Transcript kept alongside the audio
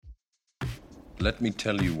Let me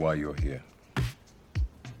tell you why you're here.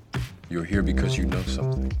 You're here because you know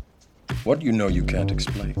something. What you know you can't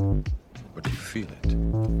explain, but you feel it.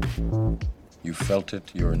 You felt it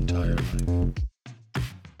your entire life.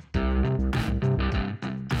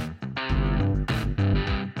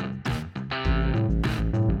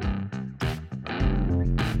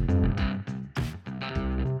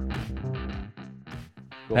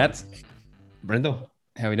 That's Brendo.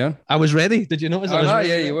 how we doing? I was ready. Did you notice? Oh, no,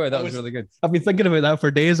 yeah, you were. That was really good. I've been thinking about that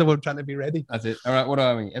for days. I was trying to be ready. That's it. All right, what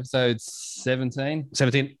are we? Episode 17.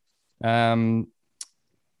 17.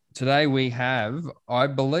 Today we have, I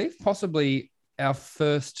believe, possibly our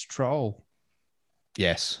first troll.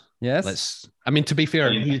 Yes. Yes. I mean, to be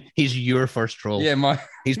fair, he's your first troll. Yeah,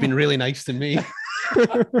 he's been really nice to me.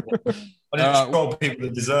 I didn't troll people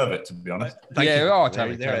that deserve it, to be honest.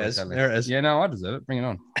 Totally. There it is. There it is. Yeah, no, I deserve it. Bring it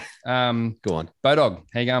on. Go on. Bodog,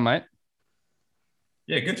 how you going, mate?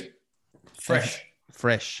 Yeah, good. Fresh.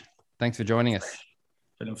 Thanks for joining us.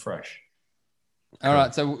 Feeling fresh. All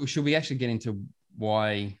right, so should we actually get into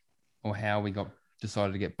why or how we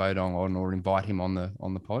decided to get Bodong on or invite him on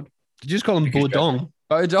the pod? Did you just call him Bodong?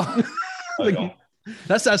 Bodong. Bodong.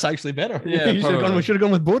 That's actually better. Yeah, we should have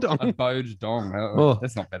gone with Bodong. Bodong. Oh.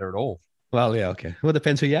 That's not better at all. Well, yeah, okay. Well,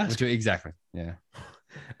 depends who you ask. Exactly. Yeah.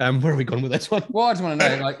 Where are we going with this one? Well, I just want to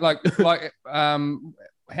know,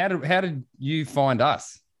 how did you find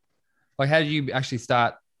us? Like, how did you actually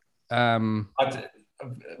start? Well,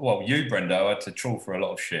 you, Brendo, had to troll for a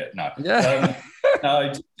lot of shit. No. Yeah.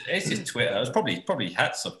 No, it's just Twitter. It was probably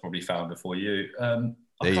hats I've probably found before you. I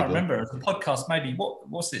can't remember. The podcast, maybe,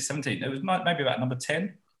 what's it, 17? It was maybe about number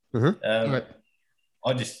 10. Mm-hmm. Right.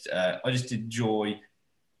 I just enjoy.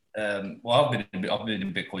 I've been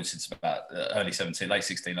in Bitcoin since about early 17, late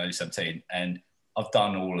 16, early 17, and I've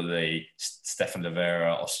done all of the Stefan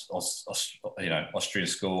Livera, Austrian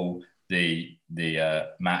School, the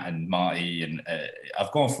Matt and Marty, and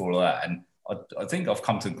I've gone through all of that, and I think I've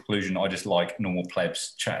come to the conclusion I just like normal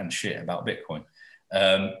plebs chatting shit about Bitcoin.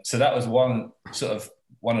 So that was one of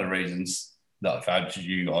the reasons that I found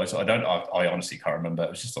you guys. I honestly can't remember. It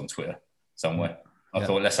was just on Twitter somewhere. I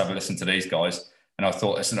thought, let's have a listen to these guys. And I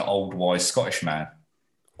thought, it's an old, wise Scottish man.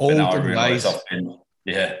 Now I realise I've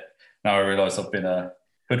been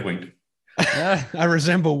hoodwinked. I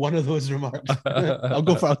resemble one of those remarks.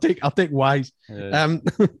 I'll take wise. Yeah.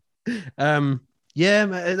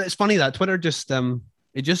 It's funny that Twitter just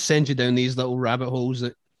it just sends you down these little rabbit holes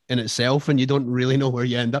in itself, and you don't really know where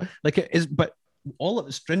you end up. Like it is, but all of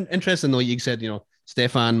it's interesting though. You said,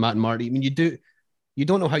 Stefan, Matt, and Marty. I mean, you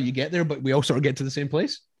don't know how you get there, but we all sort of get to the same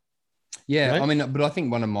place. Yeah, right? I mean, but I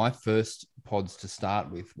think one of my first pods to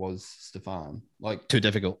start with was Stefan. Like, too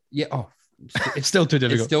difficult. Yeah. Oh, it's still too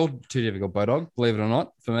difficult. It's still too difficult, Bodog, believe it or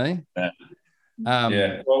not, for me. Yeah.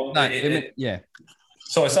 Well, yeah.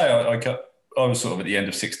 So I say I was sort of at the end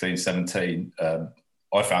of 16, 17. I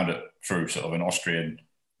found it through sort of an Austrian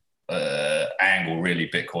angle, really,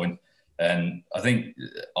 Bitcoin. And I think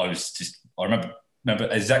I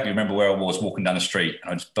remember where I was walking down the street,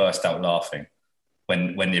 and I just burst out laughing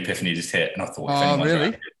when the epiphany just hit. And I thought, if anyone's really?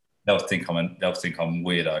 around here, they'll think I'm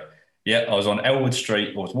weirdo. Yeah, I was on Elwood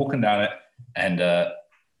Street. I was walking down it, and I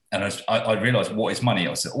realised, what is money?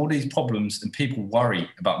 I said, all these problems, and people worry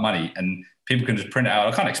about money, and people can just print it out.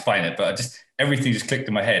 I can't explain it, but everything just clicked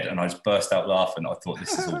in my head, and I just burst out laughing. I thought,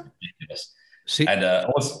 this is all ridiculous. And I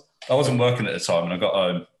wasn't working at the time, and I got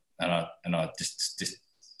home, and I just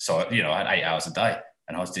so I had 8 hours a day,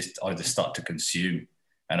 and I just started to consume,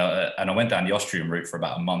 and I went down the Austrian route for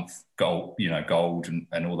about a month, gold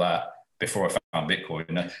and all that, before I found Bitcoin.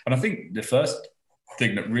 And I think the first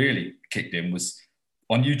thing that really kicked in was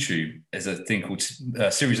on YouTube. There's a thing called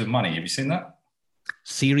Series of Money. Have you seen that?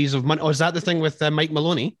 Series of Money. Oh, is that the thing with Mike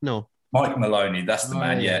Maloney? No. Mike Maloney, that's the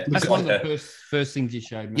man. Yeah, That's one of the first things you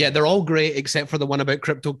showed me. Yeah, they're all great except for the one about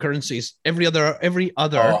cryptocurrencies. Every other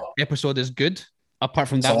episode is good, apart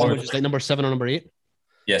from that one, which is like number 7 or number 8.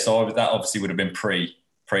 Yeah, so that obviously would have been pre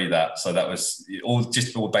that. So that was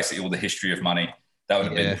basically all the history of money. That would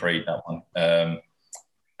have been pre that one.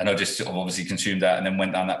 And I just sort of obviously consumed that, and then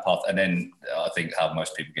went down that path. And then I think how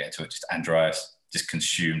most people get into it, just Andreas just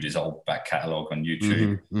consumed his old back catalogue on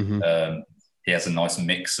YouTube. Mm-hmm. He has a nice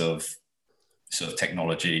mix of sort of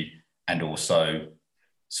technology and also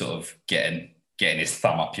sort of getting his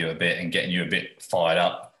thumb up you a bit and getting you a bit fired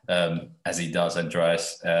up, as he does,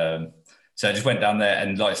 Andreas. So I just went down there,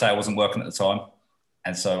 and like I say, I wasn't working at the time.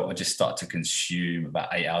 And so I just started to consume about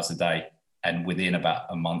 8 hours a day. And within about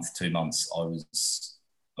a month, 2 months, I was,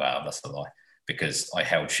 well, that's a lie, because I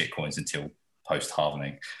held shitcoins until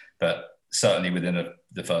post-halvening. But certainly within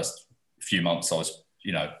the first few months, I was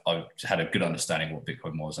I had a good understanding of what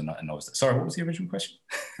Bitcoin was, and I was sorry. What was the original question?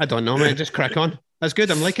 I don't know, man. Just crack on. That's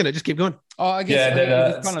good. I'm liking it. Just keep going. Oh, I guess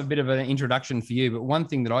it's kind of a bit of an introduction for you. But one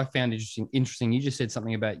thing that I found interesting, you just said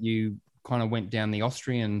something about you kind of went down the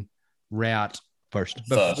Austrian route first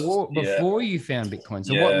before you found Bitcoin.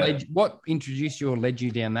 So what introduced you or led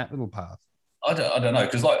you down that little path? I don't know,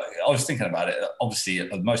 because I was thinking about it. Obviously,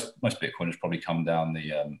 most Bitcoiners probably come down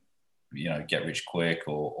the get rich quick,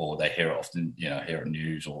 or they hear it often, hear it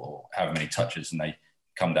news, or however many touches, and they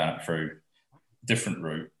come down it through a different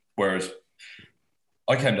route. Whereas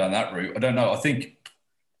I came down that route. I don't know. I think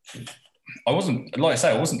I wasn't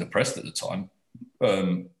depressed at the time,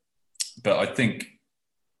 but I think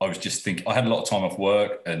I was just I had a lot of time off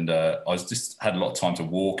work, and I had a lot of time to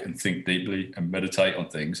walk and think deeply and meditate on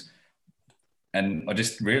things. And I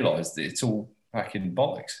just realised that it's all fucking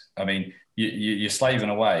bollocks. I mean, you're slaving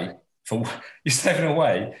away for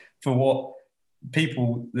what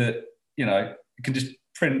people that can just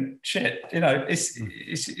print shit.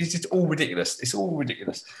 It's just all ridiculous. It's all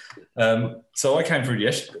ridiculous. So I came through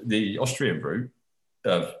the Austrian route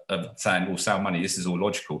of saying, well, sell money. This is all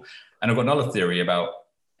logical. And I've got another theory about.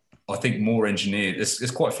 I think more engineers.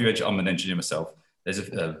 There's quite a few. I'm an engineer myself. There's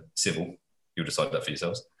a civil. You'll decide that for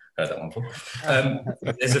yourselves. Heard that one before.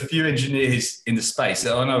 There's a few engineers in the space.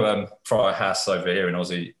 I know Friar Haas over here in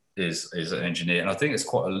Aussie is an engineer, and I think it's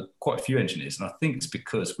quite a few engineers, and I think it's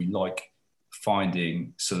because we like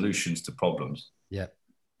finding solutions to problems. Yeah.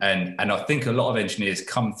 And I think a lot of engineers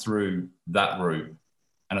come through that route,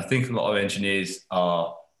 and I think a lot of engineers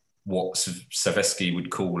are what Savetsky would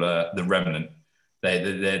call the remnant.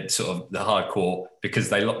 They're sort of the hardcore, because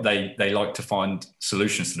they like to find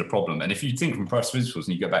solutions to the problem. And if you think from first principles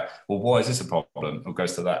and you go back, well, why is this a problem? It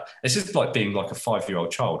goes to that. It's just like being like a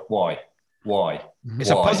 5-year-old child. Why?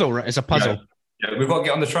 It's a puzzle, right? It's a puzzle. We've got to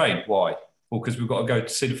get on the train. Why? Well, because we've got to go to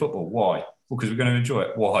see the football. Why? Well, because we're going to enjoy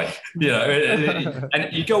it. Why?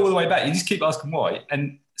 And you go all the way back. You just keep asking why.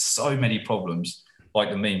 And so many problems,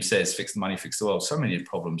 like the meme says, fix the money, fix the world. So many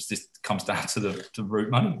problems just comes down to the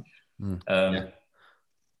root money.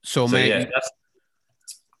 So mate,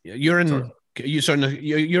 you're in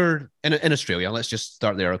Australia. Let's just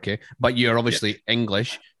start there, okay? But you're obviously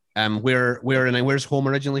English. Where's home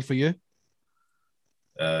originally for you?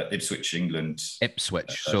 Ipswich, England.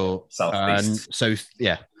 Ipswich, so southeast. South.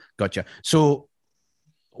 Yeah, gotcha. So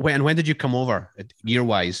when did you come over, year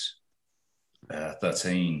wise?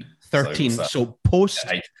 13. 13. So post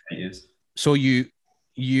 8 years. So you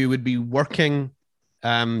would be working.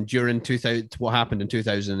 During 2000, what happened in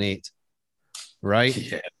 2008, right?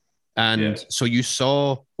 Yeah. And so you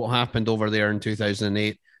saw what happened over there in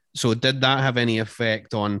 2008. So did that have any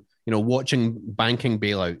effect on, watching banking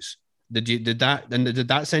bailouts? Did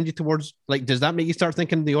that send you towards, does that make you start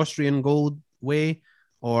thinking the Austrian gold way,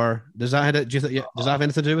 or does that have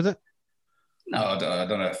anything to do with it? No, I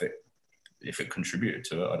don't know if it contributed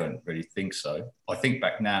to it. I don't really think so. I think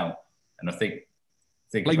back now, and I think.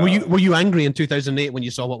 Were you angry in 2008 when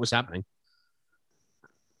you saw what was happening?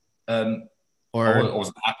 I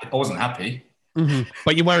wasn't happy. Mm-hmm.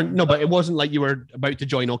 But you weren't. No, but it wasn't like you were about to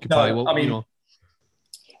join Occupy. No, I mean,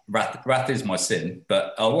 wrath is my sin,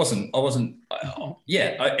 but I wasn't. I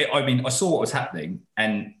mean, I saw what was happening,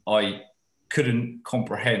 and I couldn't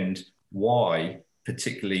comprehend why,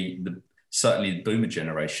 particularly certainly the Boomer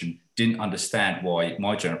generation, didn't understand why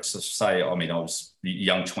my generation. Say, I mean, I was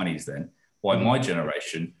young 20s then. Why my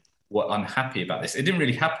generation were unhappy about this. It didn't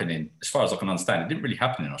really happen as far as I can understand, it didn't really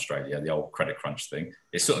happen in Australia, the old credit crunch thing.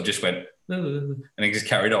 It sort of just went, and it just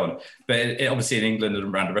carried on. But it obviously in England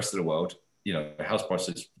and around the rest of the world, house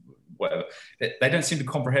prices, whatever, they don't seem to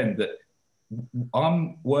comprehend that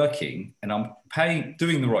I'm working and I'm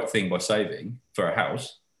doing the right thing by saving for a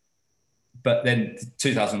house. But then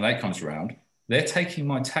 2008 comes around, they're taking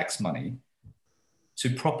my tax money to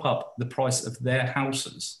prop up the price of their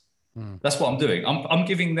houses. That's what I'm doing. I'm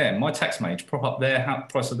giving them my tax money to prop up their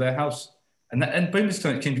price of their house, and boomers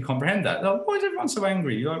can't comprehend that. Like, why is everyone so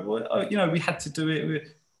angry? Like, we had to do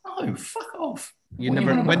it. No, fuck off.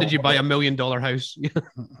 When did you buy $1 million house?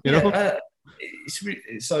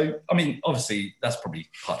 So I mean, obviously that's probably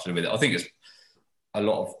part to do with it. I think it's a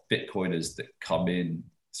lot of Bitcoiners that come in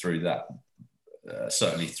through that,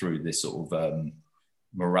 certainly through this sort of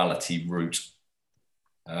morality route.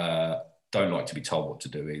 Don't like to be told what to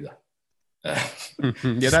do either.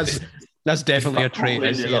 Yeah, that's definitely a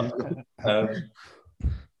trait.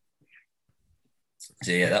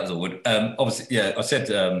 So yeah, that was all good. Obviously, yeah, I said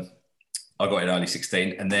I got in early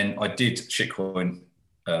 16, and then I did shitcoin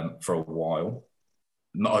for a while,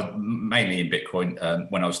 mainly in Bitcoin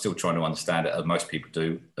when I was still trying to understand it, as most people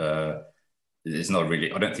do. there's not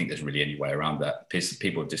really, I don't think there's really any way around that.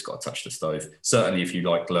 People have just got to touch the stove. Certainly if you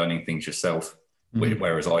like learning things yourself,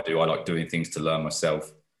 whereas I like doing things to learn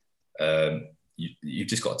myself. You've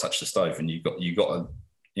just got to touch the stove, and you got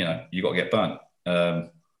to get burnt.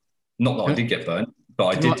 Not that I did get burnt, but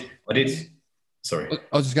I did. Sorry.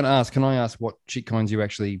 I was just going to ask, can I ask what shitcoins you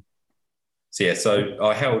actually... So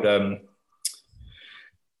I held,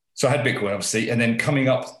 so I had Bitcoin obviously, and then coming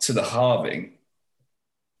up to the halving,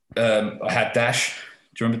 I had Dash.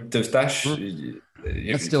 Do you remember those Dash?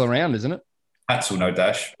 That's still around, isn't it? Axel, no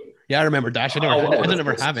Dash. Yeah, I remember Dash. I didn't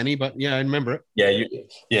ever have any, but yeah, I remember it.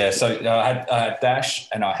 Yeah. So I had Dash,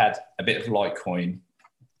 and I had a bit of Litecoin.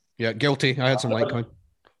 Yeah, guilty. I had some Litecoin.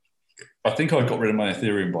 I think I got rid of my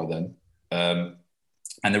Ethereum by then.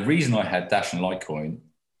 And the reason I had Dash and Litecoin,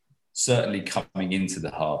 certainly coming into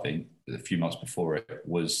the halving a few months before it,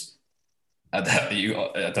 was I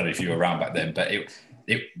don't know if you were around back then, but it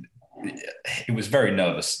was very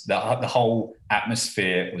nervous. The whole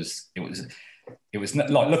atmosphere was like,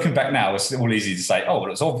 looking back now, it's all easy to say, oh,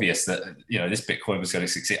 well, it's obvious that this Bitcoin was going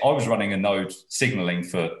to succeed. I was running a node signaling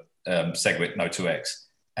for SegWit Node 2x.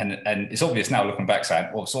 And it's obvious now looking back saying,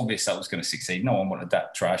 well, it's obvious that was going to succeed. No one wanted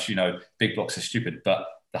that trash. Big blocks are stupid. But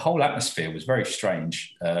the whole atmosphere was very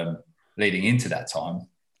strange leading into that time.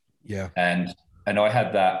 Yeah. And I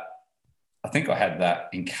had that. I think I had that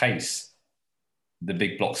in case the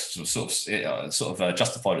big blocks sort of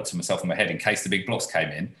justified it to myself in my head. In case the big blocks came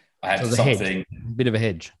in, I had something. A bit of a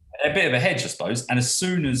hedge. A bit of a hedge, I suppose. And as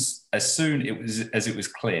soon it was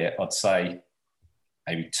clear, I'd say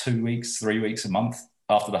maybe 2 weeks, 3 weeks, a month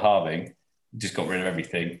after the halving, just got rid of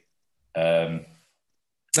everything.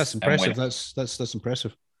 That's impressive. That's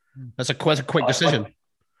impressive. That's a quick decision.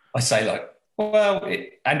 I say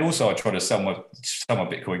and also I tried to sell my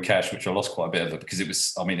Bitcoin Cash, which I lost quite a bit of it because it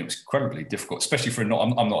was incredibly difficult, especially for I'm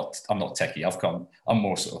not techie. I'm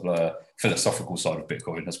more sort of a philosophical side of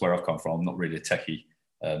Bitcoin. That's where I've come from. I'm not really a techie,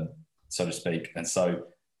 so to speak. And so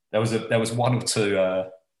there was one or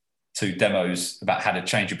two demos about how to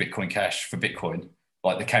change your Bitcoin Cash for Bitcoin.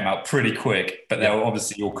 Like they came out pretty quick, but they were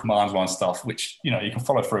obviously all command line stuff, which you can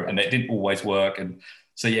follow through, and it didn't always work. And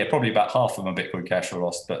so probably about half of my Bitcoin Cash I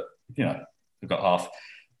lost, but I've got half.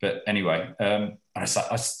 But anyway, I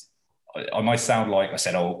might sound like I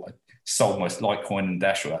said, I sold my Litecoin and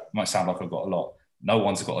Dash. It might sound like I've got a lot. No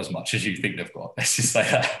one's got as much as you think they've got. Let's just say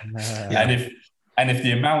that. And if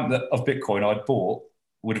the amount of Bitcoin I'd bought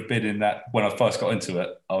would have been in that when I first got into it,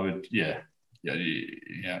 I would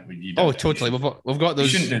totally. We've got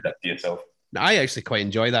those. You shouldn't do that to yourself. I actually quite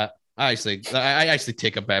enjoy that. I actually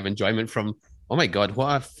take a bit of enjoyment from. Oh my god,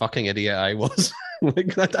 what a fucking idiot I was!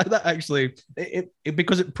 Like that actually,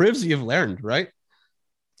 because it proves that you've learned, right?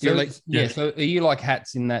 So So are you like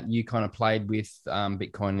Hats in that you kind of played with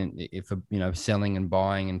Bitcoin for selling and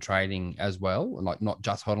buying and trading as well, like not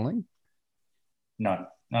just hodling? No.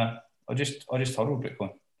 I just hodled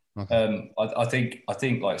Bitcoin. Okay. I think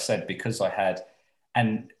like I said, because I had,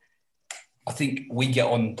 and I think we get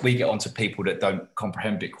on to people that don't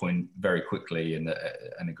comprehend Bitcoin very quickly and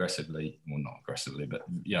aggressively. Well, not aggressively, but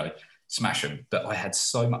smash them. But I had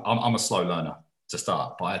so much. I'm a slow learner to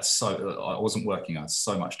start, but I wasn't working. I had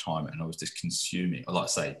so much time, and I was just consuming. I like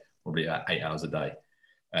to say probably 8 hours a day,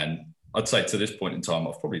 and I'd say to this point in time,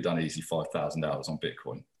 I've probably done easily 5,000 hours on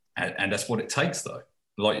Bitcoin, and that's what it takes, though.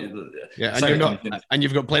 Like, and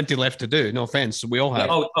you've got plenty left to do. No offense, we all have.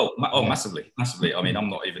 Massively. I mean, I'm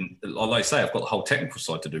not even, like I say, I've got the whole technical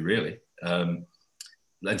side to do, really. Then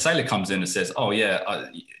Saylor comes in and says, "Oh yeah,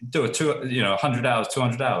 do 100 hours,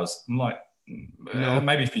 200 hours." I'm like,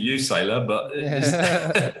 maybe for you, Saylor, but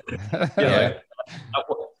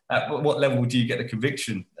at what level do you get the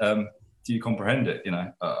conviction? Do you comprehend it?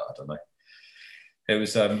 I don't know. It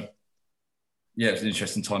was, it was an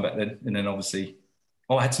interesting time back then, and then obviously.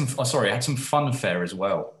 Oh, I had some Funfair as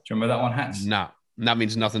well. Do you remember that one, Hats? No, that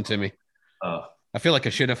means nothing to me. I feel like I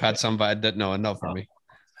should have had some, but I didn't know enough for me.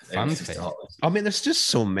 Funfair. I mean, there's just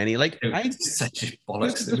so many. Like, such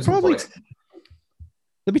bollocks.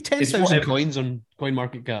 There'll be 10,000 coins on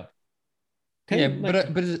CoinMarketCap. But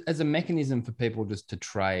as a mechanism for people just to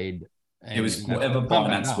trade, it was whatever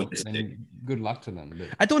Binance would do. Good luck to them. But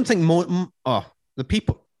I don't think the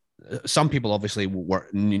people. Some people obviously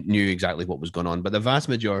knew exactly what was going on, but the vast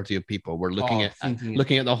majority of people were looking at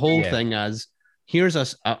the whole thing as here's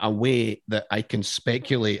a way that I can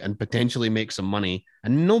speculate and potentially make some money.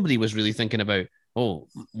 And nobody was really thinking about,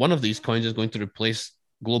 one of these coins is going to replace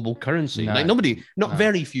global currency.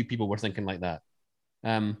 Very few people were thinking like that.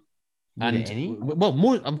 And well,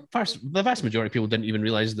 the vast majority of people didn't even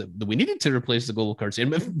realize that we needed to replace the global currency,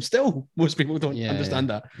 and still most people don't understand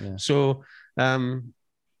that. Yeah. So, I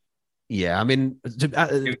mean,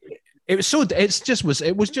 it was such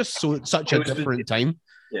a different time.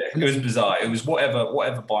 Yeah, it was bizarre. It was whatever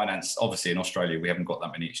Binance. Obviously, in Australia, we haven't got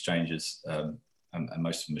that many exchanges, and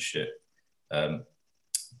most of them are shit.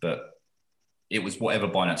 But it was whatever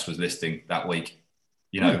Binance was listing that week.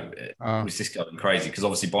 You know, it was just going crazy because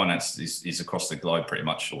obviously Binance is across the globe pretty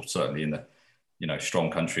much, or certainly in the,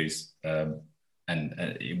 strong countries. And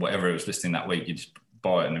whatever it was listing that week, you just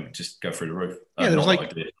buy it and it would just go through the roof. Yeah, there's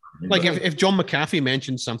if John McAfee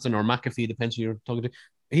mentioned something, or McAfee, depends who you're talking to,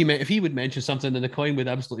 if he would mention something, then the coin would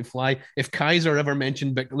absolutely fly. If Kaiser ever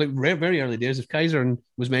mentioned Bitcoin, like very early days, if Kaiser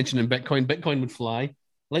was mentioning Bitcoin would fly,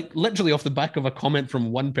 like literally off the back of a comment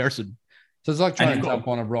from one person. So it's like trying to jump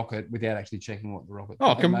on a rocket without actually checking what the rocket.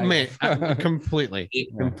 Completely.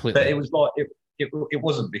 But it was like it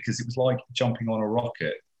wasn't, because it was like jumping on a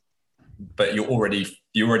rocket, but you're already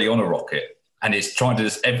on a rocket, and it's trying to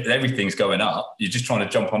everything's going up. You're just trying to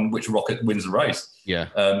jump on which rocket wins the race. Yeah.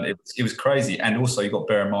 It was crazy, and also you got to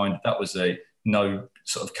bear in mind that was a no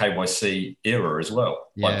sort of KYC era as well.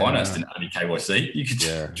 Yeah. Like Binance didn't have any KYC. You could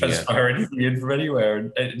transfer anything in from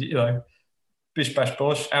anywhere, and bish bash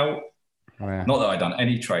bosh out. Oh, yeah. Not that I'd done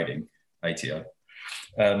any trading, ATO.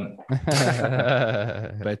 But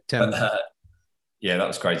that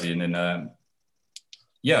was crazy. And then,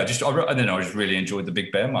 I just really enjoyed the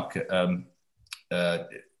big bear market.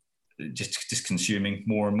 Just consuming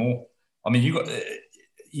more and more. I mean,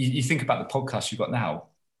 you think about the podcast you got now.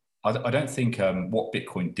 I don't think what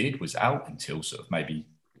Bitcoin did was out until sort of maybe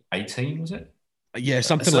 18, was it? Yeah,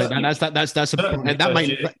 something like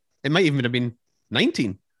that. It might even have been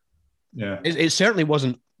 19. Yeah, it certainly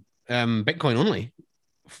wasn't Bitcoin only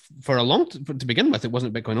for a to begin with. It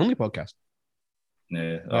wasn't a Bitcoin only podcast.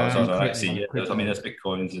 Yeah, there's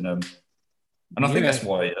Bitcoins and I think that's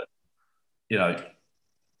why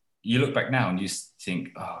you look back now and you think,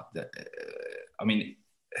 I mean,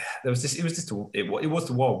 it was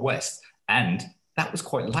the Wild West, and that was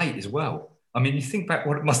quite late as well. I mean, you think back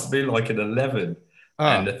what it must have been like at 11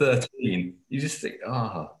 and at 13. You just think,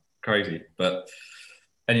 crazy, but.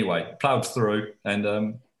 Anyway, plowed through, and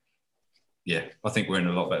I think we're in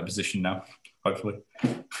a lot better position now. Hopefully.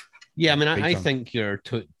 Yeah, I mean, I think your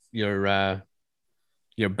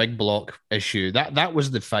big block issue that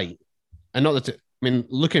was the fight, and not that. I mean,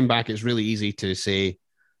 looking back, it's really easy to say,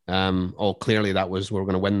 clearly we're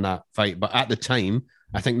going to win that fight. But at the time,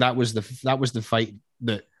 I think that was the fight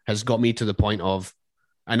that has got me to the point of,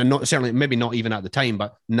 and not certainly maybe not even at the time,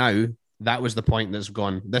 but now that was the point that's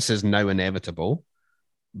gone. This is now inevitable.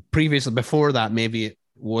 Previously, before that, maybe it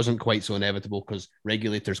wasn't quite so inevitable because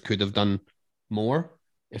regulators could have done more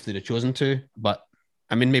if they'd have chosen to. But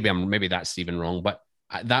I mean, maybe that's even wrong. But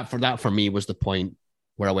that for me was the point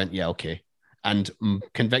where I went, yeah, okay. And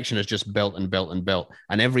conviction is just built and built and built.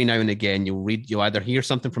 And every now and again, you'll either hear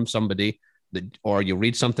something from somebody or you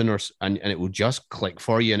read something and it will just click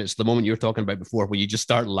for you. And it's the moment you were talking about before where you just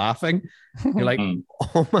start laughing. You're like,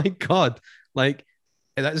 oh my God, like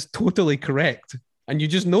that is totally correct. And you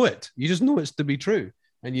just know it. You just know it's to be true.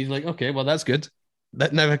 And you're like, okay, well, that's good.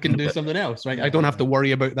 That now I can do something else, right? I don't have to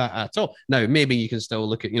worry about that at all. Now, maybe you can still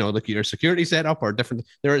look at your security setup or different.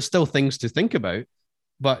 There are still things to think about,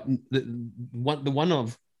 but the one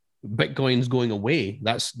of Bitcoin's going away,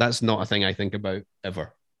 that's not a thing I think about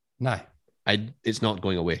ever. No, it's not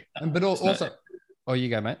going away. But also, you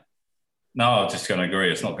go, mate. No, I'm just going to agree.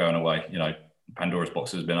 It's not going away. Pandora's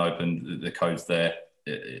box has been opened. The code's there.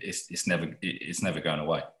 It's never going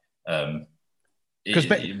away. Because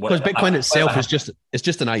Bitcoin itself is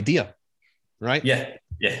just an idea, right? Yeah.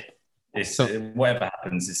 It's whatever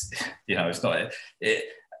happens. It's not.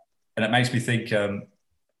 And it makes me think.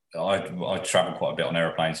 I travel quite a bit on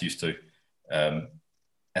airplanes, used to, and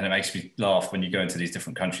it makes me laugh when you go into these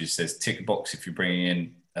different countries. It says tick a box if you're bringing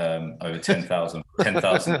in over $10,000,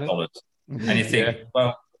 and you think,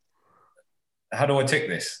 well, how do I tick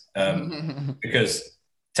this? Because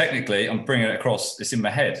technically, I'm bringing it across. It's in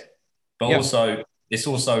my head, but also it's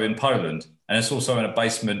also in Poland, and it's also in a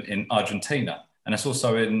basement in Argentina, and it's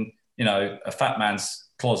also in a fat man's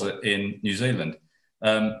closet in New Zealand.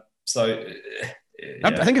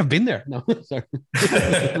 I think I've been there. No, sorry.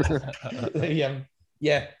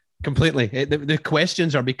 Yeah, completely. The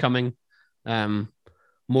questions are becoming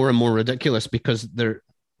more and more ridiculous because you're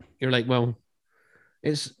like, well,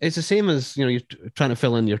 it's the same as you're trying to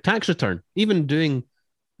fill in your tax return, even doing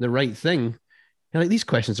the right thing. You're like, these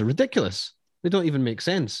questions are ridiculous. They don't even make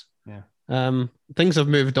sense. Yeah. things have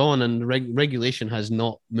moved on, and regulation has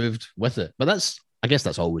not moved with it. But I guess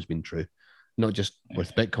that's always been true, not just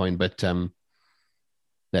with Bitcoin, but the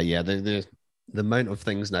amount of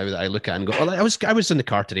things now that I look at and go, oh, I was in the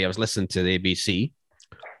car today. I was listening to the ABC,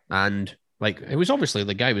 and like it was obviously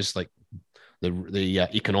the guy was like the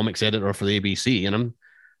economics editor for the ABC,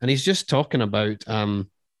 and he's just talking about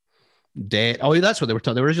debt. Oh, that's what they were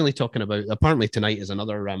talking. They were originally talking about. Apparently tonight is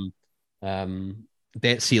another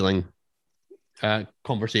debt ceiling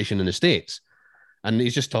conversation in the States. And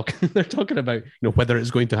he's just talking, they're talking about, whether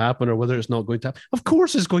it's going to happen or whether it's not going to happen. Of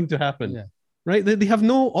course it's going to happen, right? They have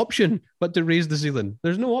no option but to raise the ceiling.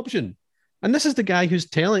 There's no option. And this is the guy who's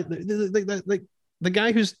telling, the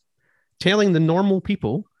guy who's telling the normal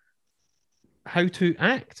people how to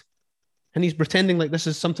act. And he's pretending like this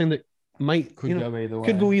is something that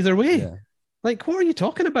could go either way. Yeah. Like, what are you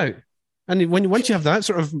talking about? And once you have that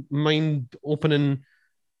sort of mind-opening,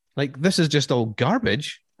 like, this is just all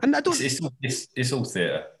garbage. And I don't. It's all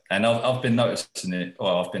theatre, and I've been noticing it.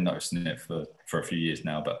 Well, I've been noticing it for a few years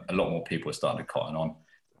now. But a lot more people are starting to cotton on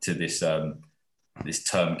to this this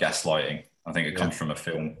term gaslighting. I think it comes from a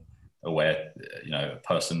film where a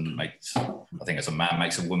person makes, I think it's a man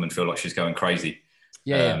makes a woman feel like she's going crazy.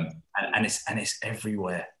 And it's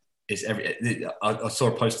everywhere. It's I saw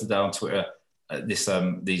a post today on Twitter.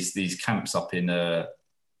 These camps up in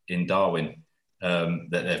Darwin. That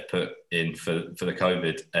they've put in for the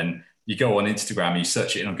COVID, and you go on Instagram and you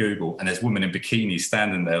search it on Google, and there's women in bikinis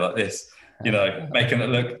standing there like this, making it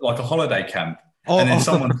look like a holiday camp. And then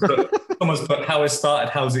someone's put how it started,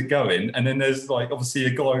 how's it going, and then there's like obviously a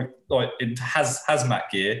guy like in hazmat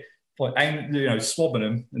gear, like swabbing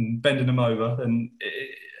them and bending them over, and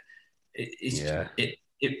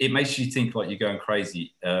it makes you think like you're going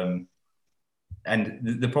crazy. And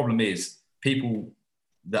the problem is people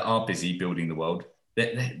that are busy building the world,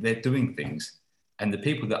 they're doing things, and the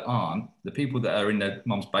people that aren't, the people that are in their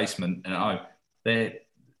mum's basement and they're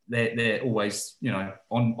always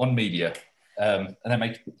on media, and they're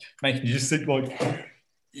making you just think like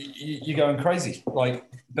you're going crazy. Like,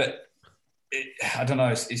 but I don't know.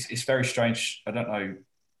 It's very strange. I don't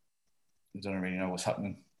really know what's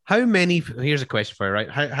happening. Here's a question for you,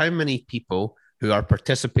 right? How many people who are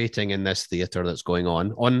participating in this theatre that's going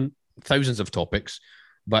on thousands of topics?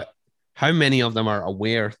 But how many of them are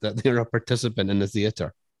aware that they're a participant in the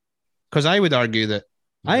theatre? Because I would argue that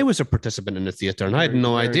I was a participant in the theatre and I had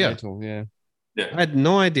no idea. Little, yeah. I had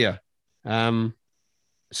no idea.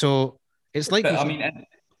 So it's like... But,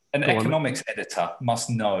 an economics editor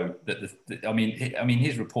must know that... I mean,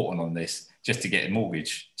 he's reporting on this just to get his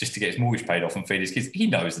mortgage paid off and feed his kids. He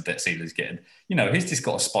knows the debt ceiling's getting... he's just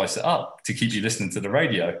got to spice it up to keep you listening to the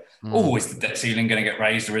radio. Oh, is the debt ceiling going to get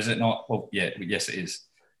raised or is it not? Well, yes, it is.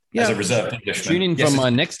 As a reserve Englishman. Tune in from my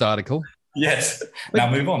next article. Yes.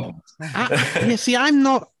 Now move on. See, I'm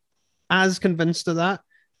not as convinced of that.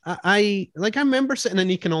 I remember sitting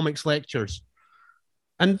in economics lectures,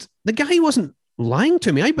 and the guy wasn't lying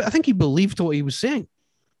to me. I think he believed what he was saying.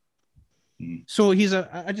 So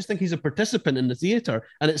I just think he's a participant in the theater,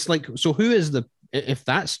 and it's like, so who is if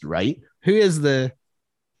that's right, who is the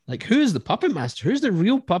puppet master? Who's the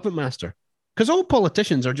real puppet master? Because all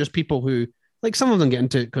politicians are just people who, like, some of them get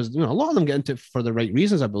into it because a lot of them get into it for the right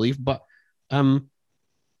reasons, I believe, but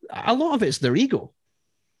a lot of it's their ego.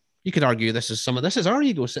 You could argue this is our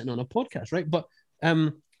ego sitting on a podcast, right? But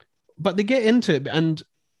they get into it, and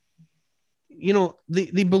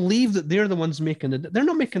they believe that they're the ones they're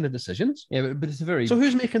not making the decisions. Yeah, but it's so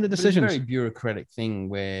who's making the decisions? It's a very bureaucratic thing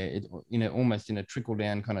where it, almost in a trickle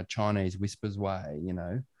down kind of Chinese whispers way,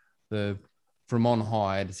 from on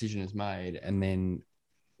high a decision is made, and then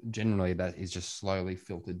generally that is just slowly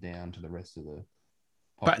filtered down to the rest of the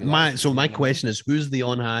population. But my question is, who's the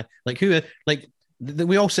on high? Like, who? Like,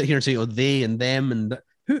 we all sit here and say, oh, they and them, and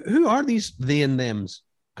who are these they and thems?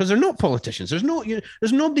 Because they're not politicians. There's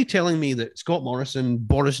nobody telling me that Scott Morrison,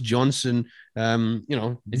 Boris Johnson, Joe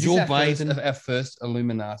Biden. Our first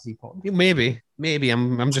Illuminati pod. Maybe.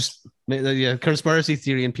 I'm just conspiracy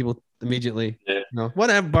theory, and people immediately,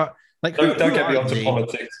 whatever. But like, don't get me onto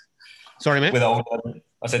politics. Sorry, mate.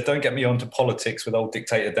 I said, don't get me onto politics with old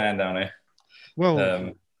dictator Dan down here.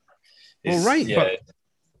 Well, right, yeah. But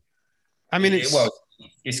I mean,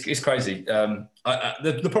 it's crazy.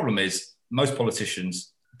 The problem is most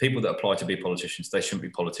politicians, people that apply to be politicians, they shouldn't be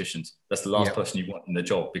politicians. That's the last person you want in the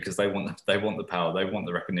job, because they want the power, they want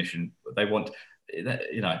the recognition, they want,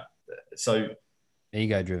 so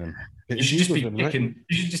ego driven. You should just be picking.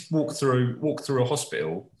 You should just walk through a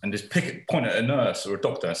hospital and just point at a nurse or a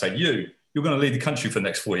doctor and say, you're going to lead the country for the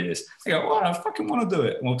next 4 years. They go, I fucking want to do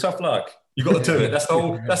it. Well, tough luck. You've got to do it. That's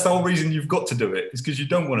the whole reason you've got to do it. It's because you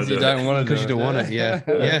don't want to do it. You don't want to Because you don't want it. Yeah.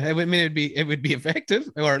 Yeah. It would be effective,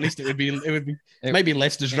 or at least it would be maybe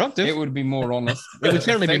less disruptive. It would be more honest. It would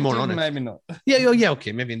certainly be more Effective, honest. Maybe not. Yeah.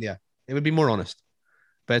 Okay. Maybe. Yeah. It would be more honest.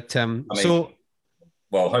 But so.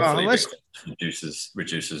 Well, hopefully, it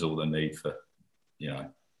reduces all the need for,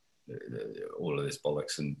 all of this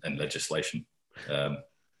bollocks and legislation.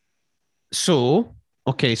 So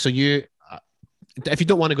you, if you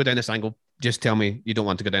don't want to go down this angle, just tell me you don't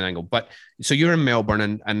want to go down angle. But so you're in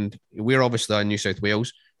Melbourne, and we're obviously in New South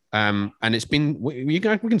Wales, and it's been we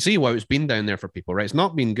can see why it's been down there for people, right? It's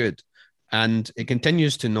not been good, and it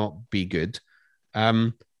continues to not be good.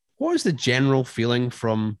 What is the general feeling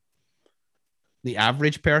from the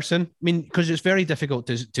average person? I mean, because it's very difficult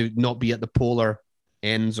to not be at the polar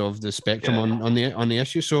ends of the spectrum on the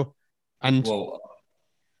issue. So, well,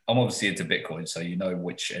 I'm obviously into Bitcoin, so you know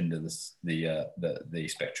which end of the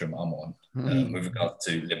spectrum I'm on with regard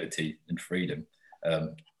to liberty and freedom. I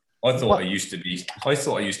thought I used to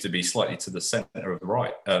be slightly to the center of the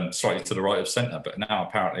right, slightly to the right of center, but now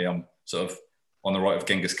apparently I'm sort of on the right of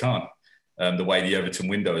Genghis Khan. The way the Everton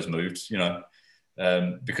window has moved,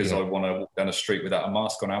 because I want to walk down the street without a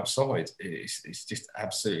mask on outside. It's just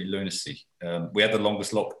absolutely lunacy. We had the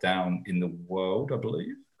longest lockdown in the world, I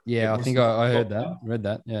believe. Yeah, I think I heard that. Read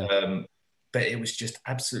that. Yeah. But it was just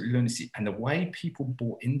absolute lunacy, and the way people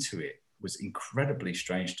bought into it was incredibly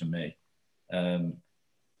strange to me. They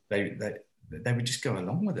would just go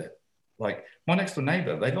along with it. Like my next door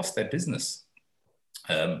neighbour, they lost their business.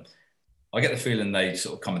 I get the feeling they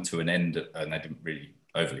sort of come to an end, and they didn't really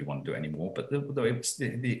overly want to do it anymore. But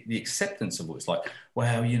the acceptance of it was like,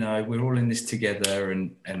 well, we're all in this together,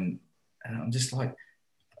 and I'm just like.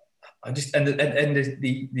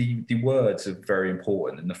 The words are very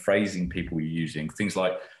important, and the phrasing people are using, things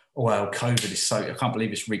like, oh, well, COVID is I can't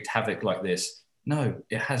believe it's wreaked havoc like this. No,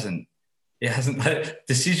 it hasn't. It hasn't.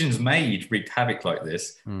 Decisions made wreaked havoc like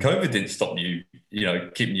this. COVID didn't stop you,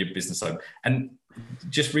 keeping your business open. And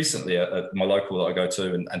just recently at my local that I go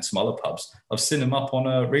to and some other pubs, I've seen them up on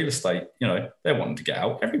real estate. They're wanting to get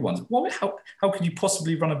out. Everyone's, how can you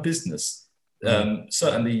possibly run a business?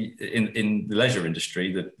 Certainly in the leisure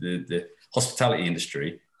industry, the hospitality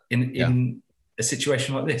industry, in a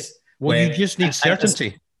situation like this. Well, you just need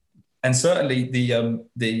certainty. And certainly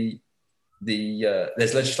there's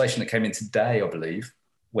legislation that came in today, I believe,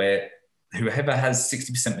 where whoever has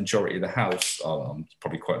 60% majority of the house, I'm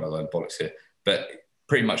probably quoting a load of bollocks here, but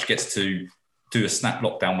pretty much gets to do a snap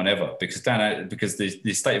lockdown whenever, because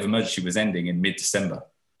the state of emergency was ending in mid-December.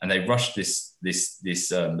 And they rushed this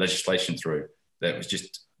legislation through that was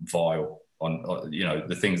just vile on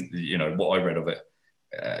the things, what I read of it,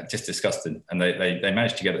 just disgusting. And they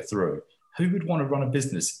managed to get it through. Who would want to run a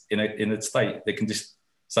business in a state that can just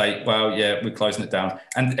say, well, yeah, we're closing it down?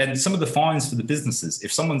 And some of the fines for the businesses,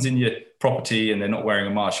 if someone's in your property and they're not wearing a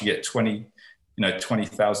mask, you get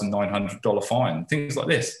 $20,900 fine, things like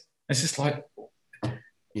this. It's just like,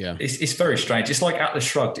 it's very strange. It's like Atlas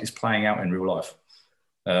Shrugged is playing out in real life.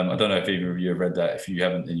 I don't know if either of you have read that. If you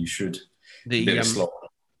haven't, then you should. Bit of slop,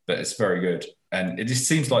 but it's very good. And it just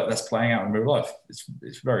seems like that's playing out in real life.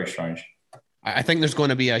 It's very strange. I think there's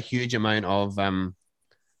going to be a huge amount of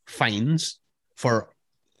fines for,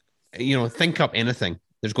 think up anything.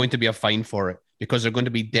 There's going to be a fine for it because they're going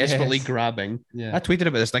to be desperately grabbing. Yeah. I tweeted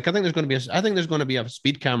about this. Like, I think there's going to be a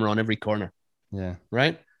speed camera on every corner. Yeah.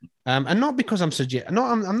 Right. And not because I'm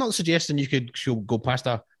not suggesting you could go past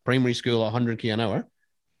a primary school at 100 km an hour.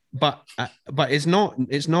 But it's not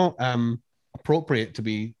appropriate to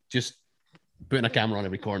be just putting a camera on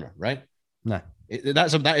every corner, right? No,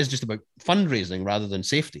 that is just about fundraising rather than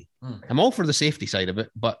safety. I'm all for the safety side of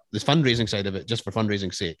it, but the fundraising side of it just for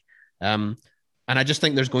fundraising's sake. And I just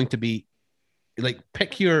think there's going to be,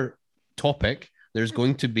 pick your topic. There's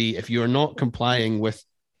going to be, if you're not complying with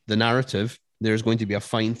the narrative, there's going to be a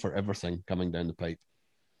fine for everything coming down the pipe.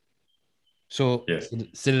 So, yes.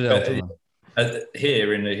 Citadel.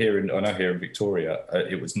 Here in Victoria,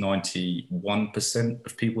 it was 91%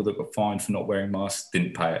 of people that got fined for not wearing masks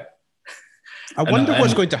didn't pay it. I wonder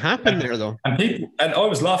what's going to happen there, though. And I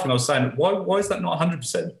was laughing. I was saying, why is that not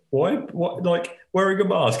 100%? Why, like wearing a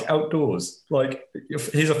mask outdoors? Like,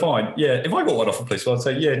 here's a fine. Yeah, if I got one off a police, I'd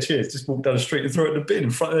say, yeah, cheers. Just walk down the street and throw it in the bin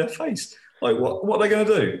in front of their face. Like, what are they going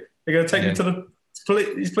to do? They're going to take me to the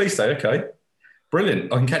police station. Okay,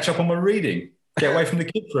 brilliant. I can catch up on my reading. Get away from the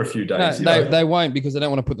kid for a few days. No, they won't, because they don't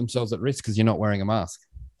want to put themselves at risk because you're not wearing a mask.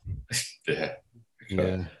 Yeah.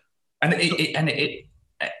 And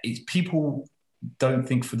it's people don't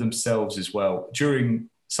think for themselves as well. During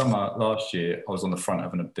summer last year, I was on the front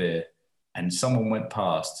having a beer, and someone went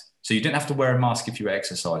past So you didn't have to wear a mask if you were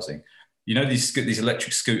exercising. You know, these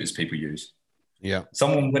electric scooters people use. Yeah.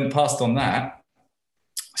 Someone went past on that,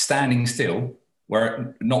 standing still,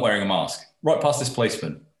 not wearing a mask, right past this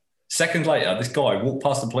policeman. Seconds later, this guy walked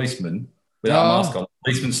past the policeman without a mask on. The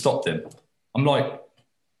policeman stopped him. I'm like,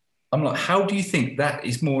 how do you think that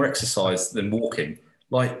is more exercise than walking?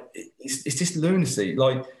 Like, it's just lunacy.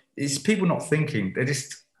 Like, it's people not thinking. They're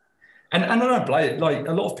just, and I don't blame it. Like,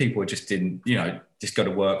 a lot of people just didn't, just go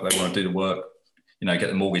to work. They want to do the work, get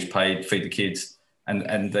the mortgage paid, feed the kids,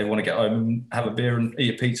 and they want to get home and have a beer and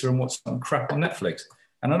eat a pizza and watch some crap on Netflix.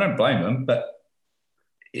 And I don't blame them, but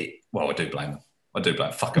I do blame them.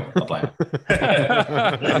 Fuck them. I blame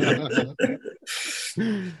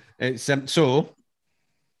them. It's so.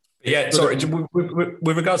 Yeah, sorry.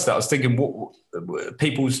 With regards to that, I was thinking what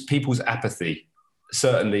people's apathy.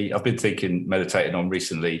 Certainly, I've been meditating on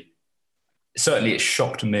recently. Certainly, it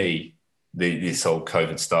shocked me this whole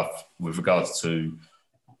COVID stuff with regards to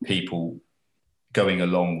people going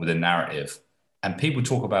along with a narrative, and people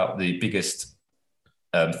talk about the biggest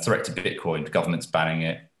threat to Bitcoin, governments banning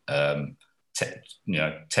it,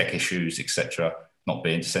 tech issues, etc., not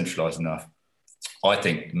being decentralized enough. I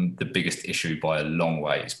think the biggest issue by a long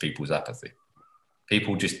way is people's apathy.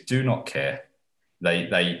 People just do not care.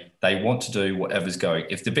 They want to do whatever's going.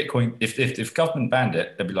 If the Bitcoin, if government banned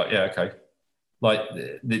it, they'd be like, yeah, okay. Like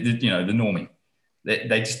the normie.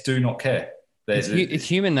 They just do not care. It's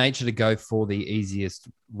human nature to go for the easiest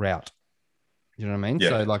route. You know what I mean? Yeah.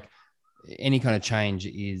 So like any kind of change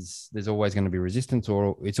there's always going to be resistance,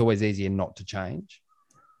 or it's always easier not to change.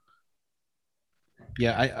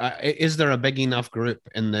 Yeah, is there a big enough group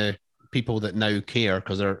in the people that now care?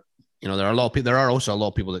 Because there are a lot of people. There are also a lot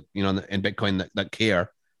of people that in Bitcoin that care,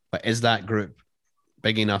 but is that group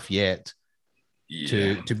big enough yet?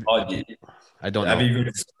 To I don't know. Have you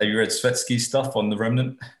read Svetsky's stuff on the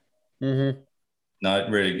Remnant? Mm-hmm. No,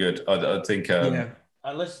 really good. I think.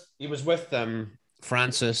 He was with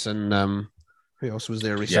Francis and who else was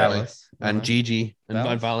there recently? Valis. And Gigi and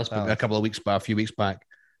Valis a few weeks back.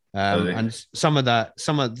 And so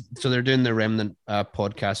they're doing the Remnant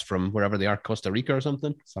podcast from wherever they are, Costa Rica or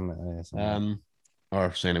something. Somewhere.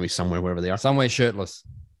 Or anyway, somewhere wherever they are. Somewhere shirtless.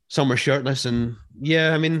 And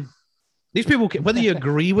yeah, I mean, these people, whether you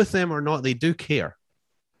agree with them or not, they do care.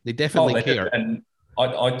 They definitely care. And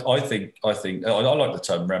I think I like the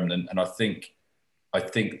term remnant, and I think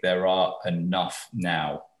there are enough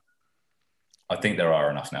now.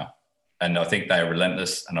 And I think they're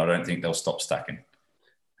relentless, and I don't think they'll stop stacking.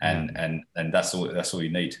 And that's all you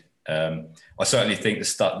need. I certainly think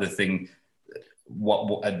the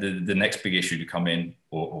next big issue to come in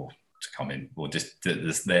or just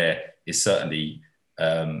that's there is certainly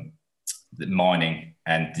the mining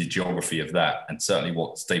and the geography of that, and certainly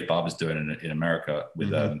what Steve Barber's doing in America with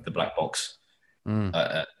the black box.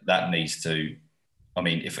 That needs to. I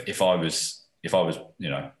mean, if I was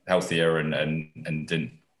healthier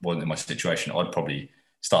and wasn't in my situation, I'd probably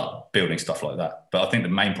start building stuff like that. But I think the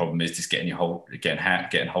main problem is just getting hold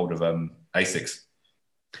of ASICs.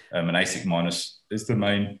 An ASIC minus is the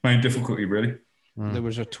main difficulty, really. There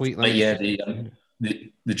was a tweet. The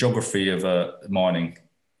geography of mining,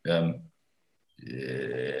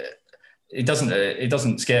 it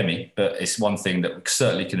doesn't scare me, but it's one thing that we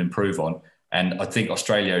certainly can improve on. And I think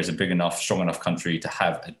Australia is a big enough, strong enough country to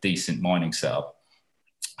have a decent mining setup.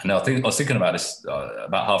 And I was thinking about this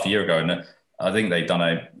about half a year ago, and I think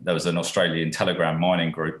there was an Australian Telegram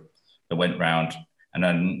mining group that went round, and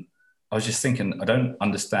then I was just thinking, I don't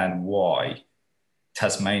understand why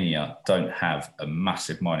Tasmania don't have a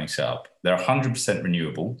massive mining setup. They're 100%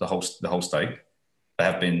 renewable, the whole state. They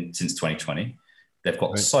have been since 2020. They've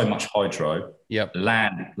got so much hydro. Yep.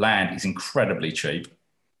 Land is incredibly cheap.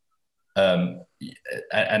 And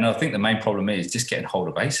I think the main problem is just getting hold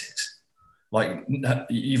of ASICs. Like,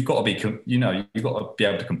 you've got to be able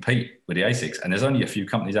to compete with the ASICs, and there's only a few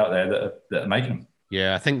companies out there that are making them.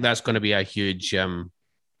 Yeah, I think that's going to be a huge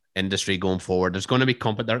industry going forward. There's going to be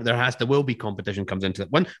there will be competition comes into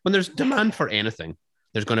it. When there's demand for anything,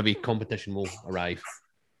 there's going to be competition will arrive.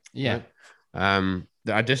 Yeah. Right?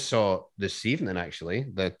 I just saw this evening actually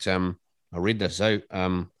that I'll read this out.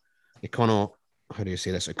 How do you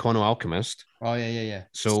say this? Econo Alchemist. Oh yeah.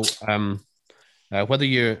 So whether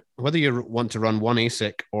you want to run one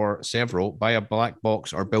ASIC or several, buy a black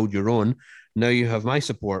box or build your own, now you have my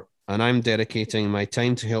support, and I'm dedicating my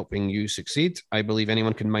time to helping you succeed. I believe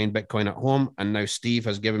anyone can mine Bitcoin at home, and now Steve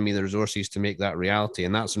has given me the resources to make that reality.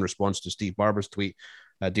 And that's in response to Steve Barber's tweet.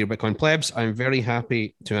 Dear Bitcoin plebs, I'm very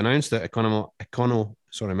happy to announce that Econo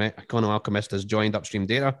Alchemist has joined Upstream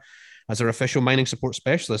Data. as our official mining support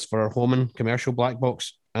specialist for our home and commercial black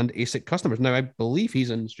box and ASIC customers. Now, I believe he's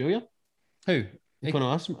in Australia. Who? You're going to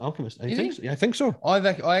ask him, Alchemist? I Is think he? so. Yeah, I think so. I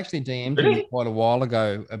actually DM'd him quite a while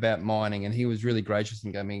ago about mining, and he was really gracious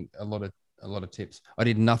and gave me a lot of tips. I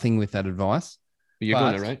did nothing with that advice. But you're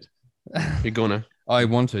going to, right? You're going to. I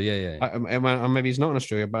want to, yeah. Maybe he's not in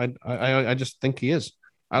Australia, but I just think he is.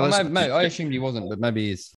 I assumed he wasn't, but maybe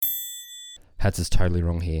he is. Hats is totally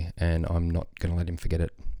wrong here, and I'm not going to let him forget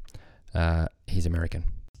it. He's American.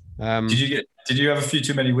 Did you have a few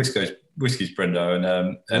too many whiskeys, Brendo,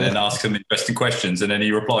 and then ask some interesting questions, and then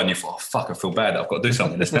he replied, and you thought, "Oh fuck, I feel bad. I've got to do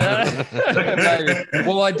something this now."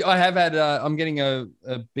 Well, I have had. I'm getting a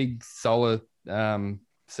big solar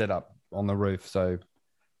setup on the roof, so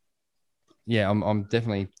yeah, I'm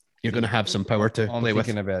definitely. You're going to have some power to play with.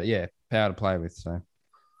 I'm thinking about power to play with. So,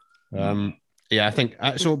 yeah, I think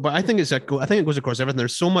so. But I think I think it goes across everything.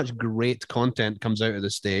 There's so much great content comes out of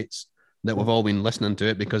the States that we've all been listening to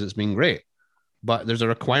it because it's been great. But there's a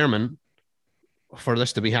requirement for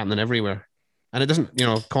this to be happening everywhere, and it doesn't.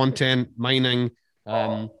 Content, mining,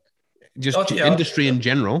 industry in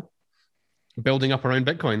general, building up around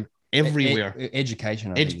Bitcoin everywhere.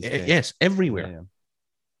 Education, yes, everywhere.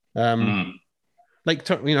 Yeah. Like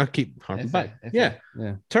I keep harping back. Yeah.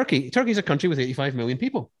 Turkey's a country with 85 million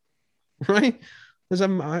people, right? There's a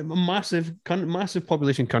massive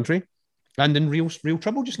population country, and in real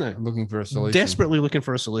trouble just now. Looking for a solution. Desperately looking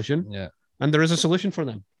for a solution. Yeah. And there is a solution for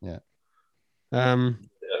them. Yeah.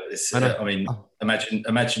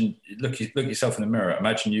 Imagine look yourself in the mirror.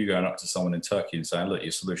 Imagine you going up to someone in Turkey and saying, "Look,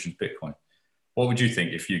 your solution's Bitcoin." What would you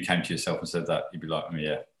think if you came to yourself and said that? You'd be like,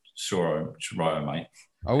 "Yeah, sure, right, mate."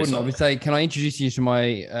 I wouldn't. I would say, "Can I introduce you to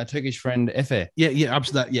my Turkish friend Efe?" Yeah,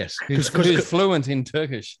 absolutely. Yes, who's fluent in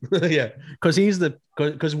Turkish. Yeah, because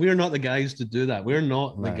because we're not the guys to do that. We're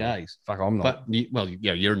not the guys. Fuck, I'm not. But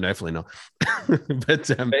you're definitely not. But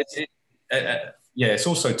it's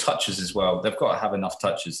also touches as well. They've got to have enough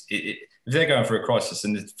touches. If they're going through a crisis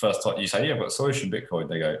and the first time you say, "Yeah, I've got a solution, Bitcoin,"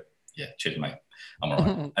 they go, "Yeah, cheers, mate, I'm all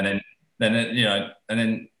right." and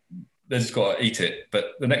then they just got to eat it.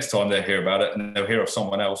 But the next time they hear about it, and they'll hear of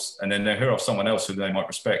someone else, and then they'll hear of someone else who they might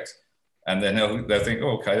respect, and then they'll think,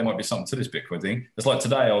 "Oh, okay, there might be something to this Bitcoin thing." It's like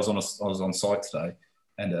today. I was on site today,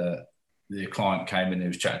 and the client came in and he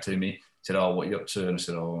was chatting to me. Said, "Oh, what are you up to?" And I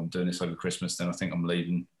said, "Oh, I'm doing this over Christmas. Then I think I'm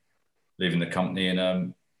leaving the company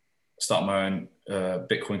and start my own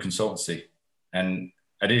Bitcoin consultancy." And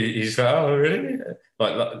he's like, "Oh, really?"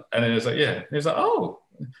 And then I was like, "Yeah." And he was like, "Oh."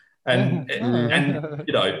 And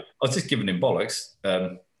I was just giving him bollocks,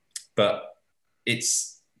 but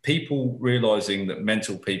it's people realizing that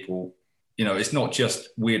mental people, it's not just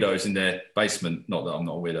weirdos in their basement. Not that I'm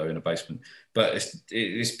not a weirdo in a basement, but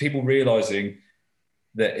it's people realizing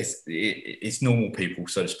that it's normal people,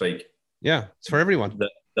 so to speak. Yeah, it's for everyone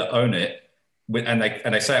that own it, and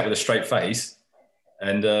they say it with a straight face,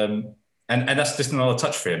 and that's just another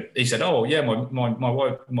touch for him. He said, "Oh yeah,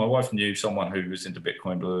 my wife knew someone who was into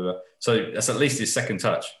Bitcoin, blah, blah, blah." So that's at least his second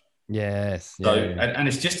touch. Yes. So and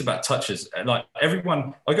it's just about touches. Like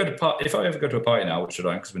everyone, if I ever go to a party now, which I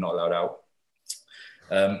don't because we're not allowed out.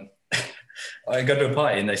 I go to a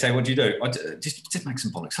party and they say, "What do you do?" I just make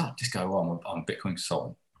some bollocks up. Just go, "Oh, I'm a Bitcoin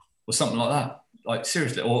consultant," or something like that. Like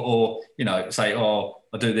seriously, or say, "Oh,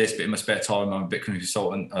 I do this, but in my spare time, I'm a Bitcoin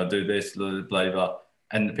consultant. I do this, blah blah blah."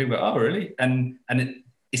 And people go, "Oh, really?" And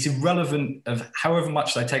it's irrelevant of however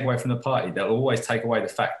much they take away from the party. They'll always take away the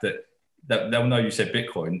fact that they'll know you said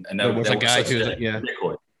Bitcoin, and they'll a guy who's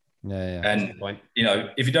Bitcoin. Yeah. And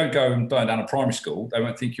if you don't go and burn down a primary school, they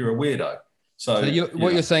won't think you're a weirdo. So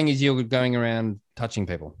what you're saying is you're going around touching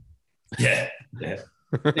people. Yeah.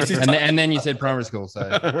 and then you said primary school, so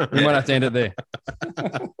we might have to end it there.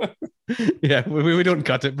 Yeah, we don't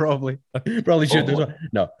cut it probably. Probably should.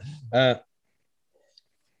 No.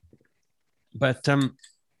 But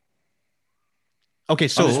okay,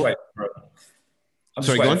 so I'm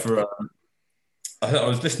just waiting for I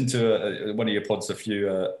was listening to one of your pods a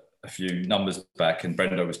few numbers back, and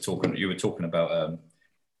Brendo was talking. You were talking about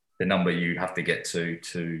the number you have to get to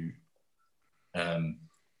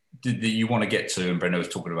that you want to get to, and Brendo was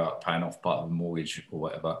talking about paying off part of the mortgage or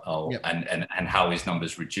whatever. Yep. And how his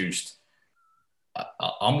numbers reduced.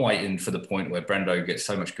 I'm waiting for the point where Brendo gets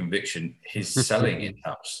so much conviction, he's selling his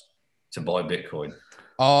house to buy Bitcoin.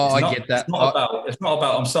 Oh, I get that. It's not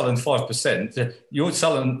about I'm selling 5%. You're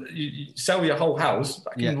selling, you sell your whole house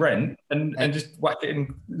back in rent and just whack it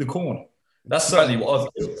in the corn. That's certainly what I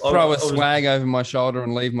do. Throw a swag over my shoulder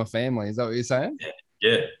and leave my family. Is that what you're saying?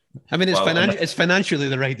 Yeah. I mean, Well, it's financially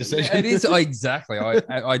the right decision. It is exactly.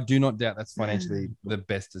 I do not doubt that's financially the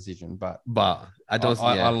best decision, but but I don't.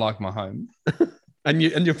 I like my home. And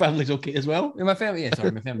your family's okay as well. Yeah, my family. Yeah,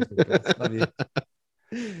 sorry, my family's good. Love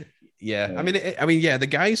you. Yeah, I mean, yeah, the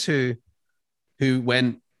guys who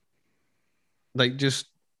went like just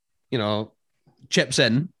chips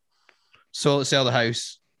in, sell the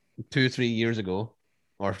house 2-3 years ago,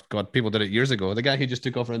 or God, people did it years ago. The guy who just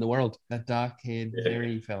took off around the world, That dark-haired,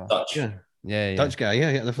 very fella. Dutch. Yeah. Dutch guy,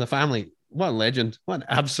 yeah, the family. What a legend! What an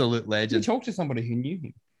absolute We legend! talked to somebody who knew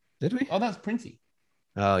him. Did we? Oh, that's Princey.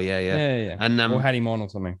 Oh yeah. Yeah. And Or had him on or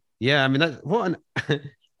something. yeah, I mean, what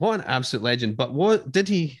an absolute legend. But what did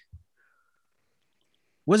he?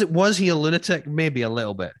 Was he a lunatic? Maybe a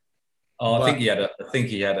little bit. Oh, I think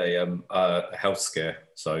he had a health scare,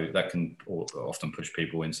 so that can often push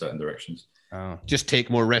people in certain directions. Oh. Just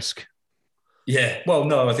take more risk. Yeah, well,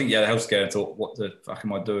 no, I think he had a health scare and thought, what the fuck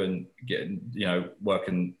am I doing? Getting,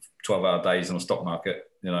 working 12-hour days on the stock market.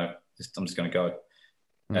 I'm just going to go.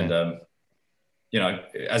 And but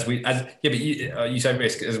you say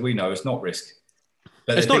risk, as we know, it's not risk.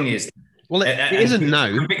 But the thing is, well, it isn't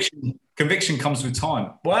now. Conviction comes with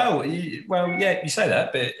time. Well, yeah, you say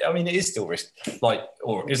that, but I mean, it is still risk,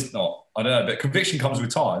 or is not. I don't know, but conviction comes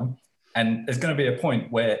with time, and there's going to be a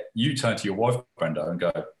point where you turn to your wife, Brenda, and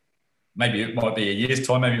go, maybe it might be a year's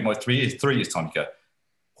time, maybe it might be 3 years time. You go,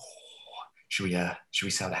 should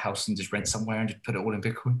we sell the house and just rent somewhere and just put it all in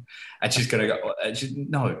Bitcoin? And she's going to go,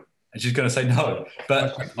 no, and she's going to say no.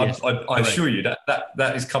 But yes, I assure you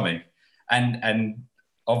that is coming, and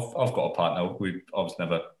I've got a partner. I was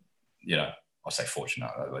never. I'll say fortunate.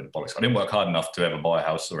 Bollocks. I didn't work hard enough to ever buy a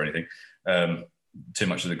house or anything. Too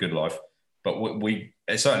much of the good life. But we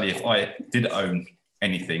certainly, if I did own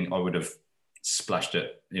anything, I would have splashed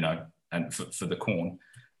it, and for the corn.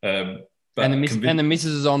 But and the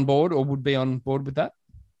missus is on board, or would be on board with that.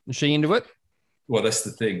 Is she into it? Well, that's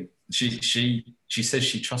the thing. She says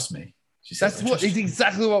she trusts me. She says that's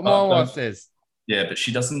exactly what my wife says. Yeah, but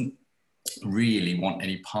she doesn't really want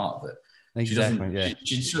any part of it. Exactly.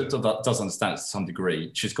 She sort of does understand it to some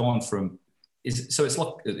degree. She's gone from it's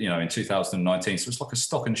like in 2019. So it's like a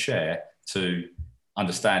stock and share to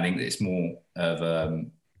understanding that it's more of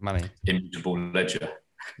money, immutable ledger.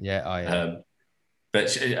 Yeah.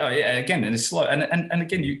 But again, and it's slow. And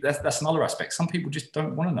again, that's another aspect. Some people just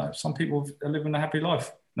don't want to know. Some people are living a happy life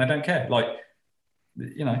and they don't care.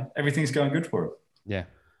 Everything's going good for them. Yeah.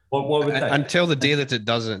 Why would they? Until the day that it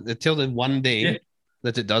doesn't. Until the one day. Yeah.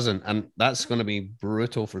 That it doesn't, and that's going to be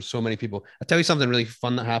brutal for so many people. I'll tell you something really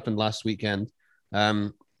fun that happened last weekend.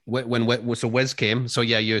 When Wiz came, so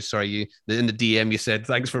yeah, you in the DM you said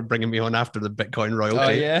thanks for bringing me on after the Bitcoin royalty. Oh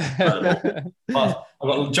yeah, I've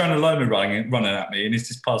got Jonah Loman running at me, and he's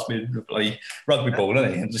just passed me the bloody rugby ball,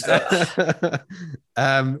 isn't he? I'm just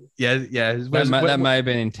yeah. That may have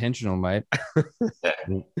been intentional, mate.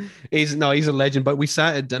 He's a legend. But we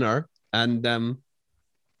sat at dinner and.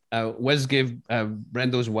 Wiz gave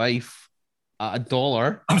Brendo's wife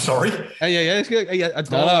 $1. I'm sorry. Yeah. $1.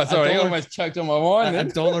 Oh, sorry, I almost choked on my wine.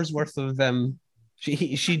 $1 worth of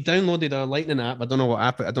She downloaded a Lightning app. I don't know what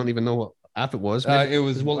app. I don't even know what app it was. It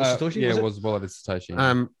was Wallet of Satoshi. Yeah, it was Wallet of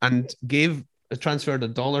Satoshi. And transferred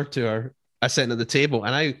 $1 to her. I sitting at the table,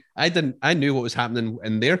 and I knew what was happening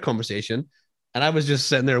in their conversation, and I was just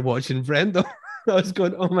sitting there watching Brendo. I was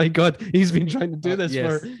going, oh my God, he's been trying to do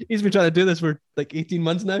this for like 18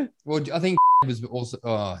 months now. Well, I think was also,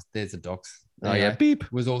 there's a docs.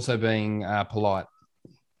 Beep. Was also being polite.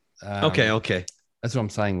 Okay. That's what I'm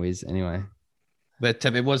saying, Wiz, anyway. But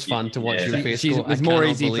it was fun to watch your face. It was more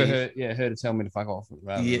easy for her to tell me to fuck off.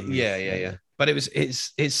 Yeah. But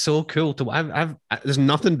it's so cool to there's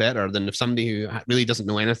nothing better than if somebody who really doesn't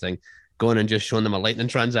know anything going and just showing them a Lightning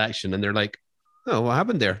transaction and they're like, oh, what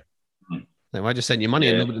happened there? Now, I just sent you money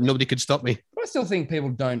and nobody could stop me. But I still think people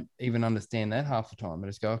don't even understand that half the time. They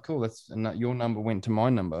just go, oh, cool, your number went to my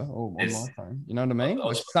number or on my phone. You know what I mean?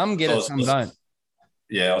 Some get it, some don't.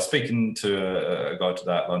 Yeah, I was speaking to a guy to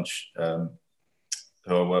that lunch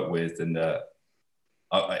who I work with, and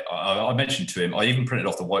I mentioned to him, I even printed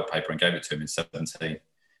off the white paper and gave it to him in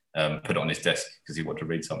 2017, put it on his desk because he wanted to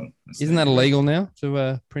read something. Isn't that illegal now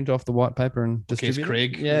to print off the white paper and distribute?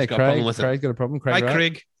 Craig. Yeah, Craig's got a problem. Hi,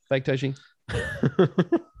 Craig. Fake Toshi.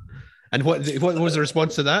 And what was the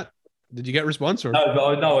response to that? Did you get a response? Or? No,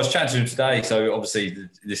 I was chatting to him today. So obviously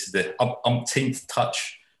this is the umpteenth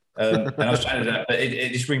touch. And I was chatting to him, but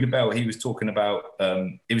it just rang the bell. He was talking about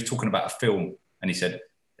a film, and he said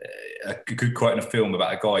a good quote in a film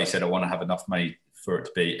about a guy. He said, "I want to have enough money for it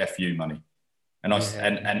to be FU money." And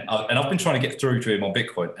I've been trying to get through to him on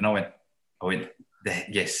Bitcoin, and I went,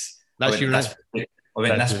 Yes. That's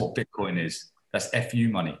that's what Bitcoin is. That's FU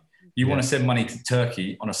money. You want to send money to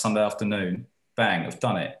Turkey on a Sunday afternoon? Bang! I've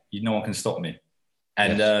done it. No one can stop me.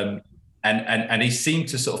 And and he seemed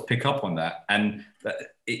to sort of pick up on that. And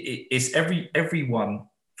it's everyone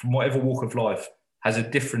from whatever walk of life has a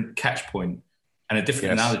different catch point and a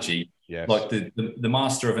different analogy. Yes. Like the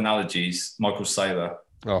master of analogies, Michael Saylor.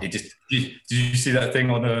 Oh. Did you see that thing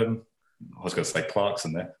on? I was going to say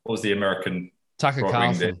Clarkson there. What was the American? Tucker right-wing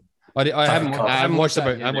Carlson. bit? I haven't watched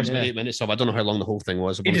about that yet. 8 minutes of. I don't know how long the whole thing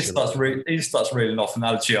was. He just starts reeling off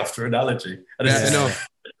analogy after analogy,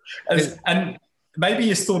 and maybe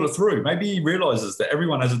he's thought it through. Maybe he realizes that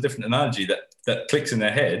everyone has a different analogy that clicks in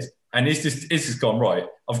their head, and he's just gone right.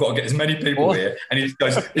 I've got to get as many people here, and he just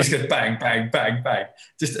goes bang, bang, bang, bang,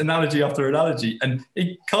 just analogy after analogy, and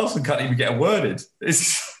Carlson can't even get a word in.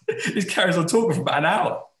 He carries on talking for about an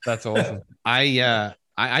hour. That's awesome.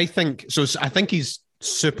 I think so. I think he's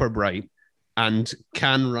super bright and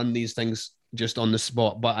can run these things just on the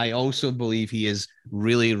spot. But I also believe he is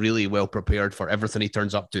really, really well prepared for everything he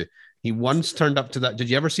turns up to. He once turned up to that. Did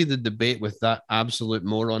you ever see the debate with that absolute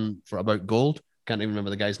moron about gold? Can't even remember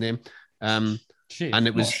the guy's name. And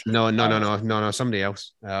it was no, somebody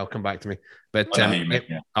else. I'll come back to me. But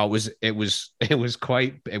it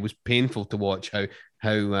was painful to watch how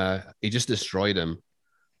he just destroyed him.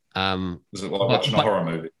 Was it like watching a horror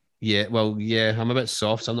movie? Yeah, well, yeah, I'm a bit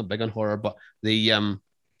soft, so I'm not big on horror, but he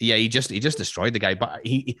just destroyed the guy. But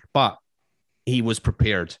he was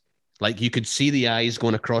prepared. Like you could see the eyes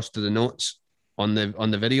going across to the notes on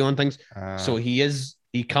the video and things. So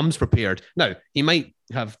he comes prepared. Now he might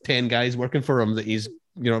have 10 guys working for him that he's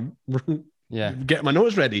getting my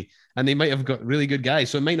notes ready, and they might have got really good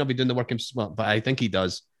guys. So it might not be doing the work himself, but I think he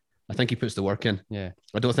does. I think he puts the work in. Yeah.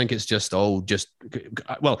 I don't think it's just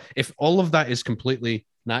if all of that is completely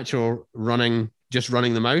natural running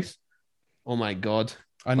the mouth, oh my God.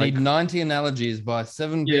 Uh, I need 90 analogies by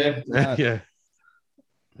 7 p.m. Yeah.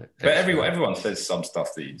 But everyone says some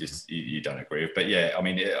stuff that you don't agree with. But yeah, I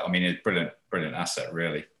mean, it's brilliant asset,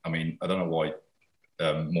 really. I mean, I don't know why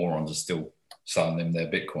morons are still selling them their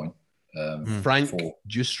Bitcoin. Frank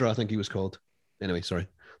Justra, I think he was called. Anyway, sorry,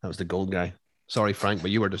 that was the gold guy. Sorry, Frank,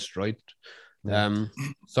 but you were destroyed.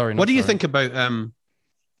 Sorry. What do you think about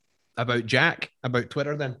about Jack, about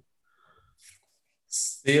Twitter then?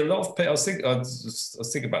 See, a lot of people, I was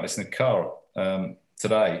thinking about this in the car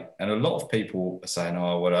today, and a lot of people are saying,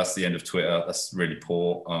 "Oh, well, that's the end of Twitter. That's really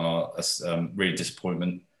poor. That's really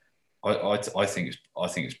disappointment." I think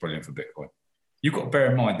it's brilliant for Bitcoin. You've got to bear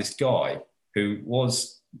in mind this guy who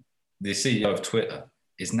was the CEO of Twitter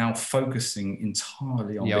is now focusing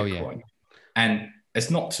entirely on Bitcoin, and it's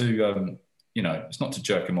not to it's not to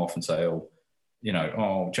jerk him off and say, "Oh,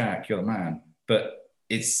 Jack, you're the man," but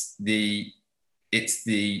it's the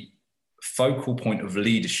focal point of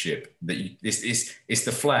leadership that it's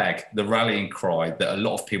the flag, the rallying cry that a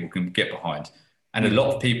lot of people can get behind, and a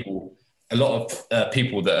lot of people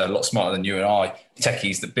that are a lot smarter than you and I,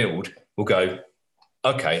 techies that build, will go,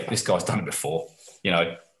 okay, this guy's done it before.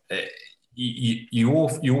 You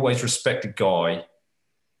always respect a guy.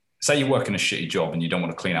 Say you work in a shitty job and you don't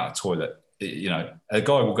want to clean out a toilet. A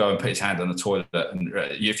guy will go and put his hand on the toilet, and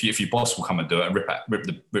if your boss will come and do it and rip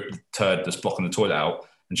the turd that's blocking the toilet out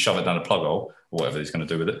and shove it down a plug hole or whatever he's going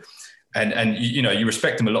to do with it, and you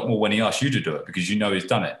respect him a lot more when he asks you to do it because you know he's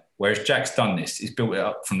done it. Whereas Jack's done this, he's built it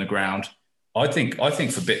up from the ground. I think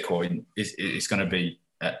for Bitcoin, it's going to be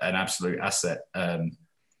an absolute asset, and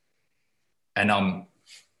I'm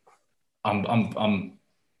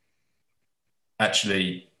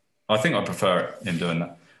actually, I think I prefer him doing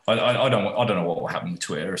that. I don't know what will happen with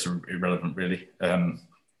Twitter. It's irrelevant, really.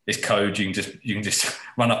 It's code. You can just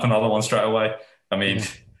run up another one straight away. I mean,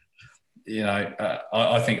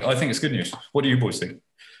 I think it's good news. What do you boys think?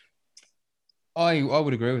 I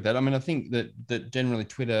would agree with that. I mean, I think that generally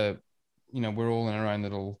Twitter, we're all in our own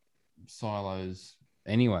little silos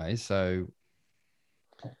anyway. So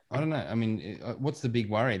I don't know. I mean, what's the big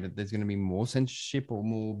worry that there's going to be more censorship or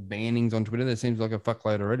more bannings on Twitter? There seems like a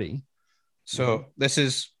fuckload already. So this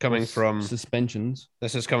is coming from suspensions.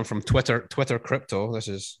 This is coming from Twitter Crypto. This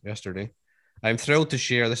is yesterday. I'm thrilled to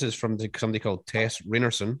share. This is from somebody called Tess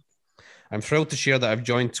Rainerson. I'm thrilled to share that I've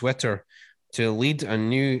joined Twitter to lead a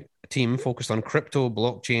new team focused on crypto,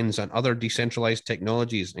 blockchains, and other decentralized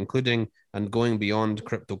technologies, including and going beyond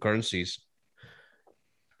cryptocurrencies.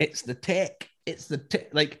 It's the tech.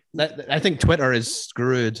 Like I think Twitter is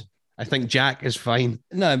screwed. I think Jack is fine.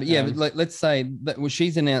 No, but but let's say that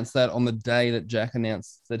she's announced that on the day that Jack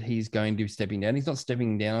announced that he's going to be stepping down. He's not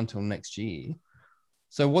stepping down until next year.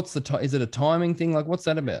 So what's is it a timing thing? Like, what's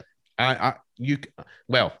that about?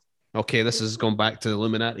 Well, okay, this is going back to the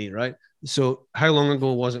Illuminati, right? So how long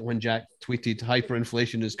ago was it when Jack tweeted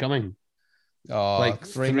hyperinflation is coming? Like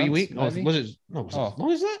 3 3 months, weeks? Oh, maybe? was it? No, was it as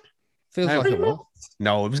long as that? Feels I like don't it know. was.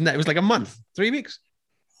 No, it was like a month, 3 weeks.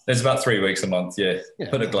 There's about 3 weeks a month. Yeah. Yeah.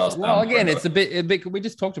 Put a glass down. Well, again, it's a bit. We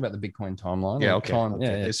just talked about the Bitcoin timeline. Yeah, or okay. Time, okay.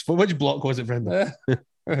 Yeah, It's for which block was it, Brendan?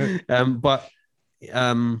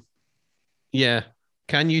 Yeah.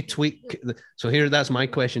 Can you tweet? So here, that's my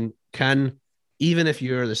question. Even if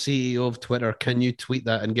you're the CEO of Twitter, can you tweet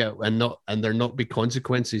that and there not be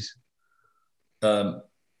consequences?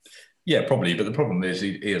 Yeah, probably. But the problem is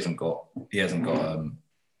he hasn't got over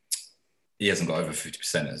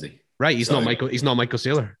 50%, has he? Right. He's not Michael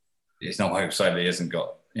Saylor. It's not Michael Saylor. He hasn't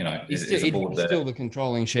got, He's is a board there. still the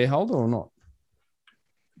controlling shareholder or not?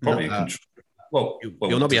 Probably.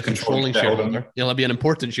 You'll not be a controlling shareholder. You'll be an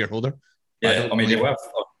important shareholder. Yeah, I mean, I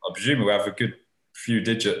presume he'll have a good few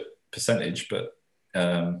digit percentage, but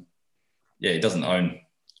he doesn't own,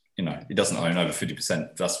 he doesn't own over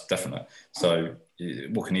 50%. That's definite. So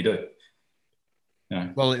what can he do?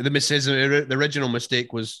 Well, the original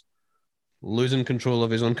mistake was losing control of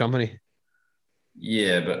his own company.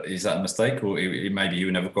 Yeah, but is that a mistake, or maybe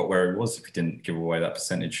he never got where he was if he didn't give away that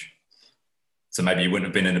percentage? So maybe he wouldn't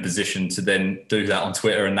have been in a position to then do that on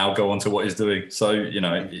Twitter and now go on to what he's doing. So you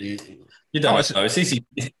don't know. It's easy.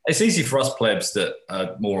 It's easy for us plebs that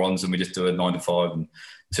are morons and we just do a 9 to 5 and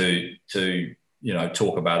to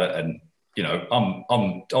talk about it. And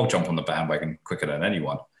I'll jump on the bandwagon quicker than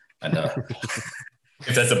anyone. And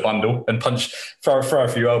if there's a bundle and throw a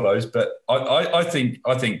few elbows. But I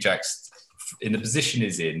think Jack's in the position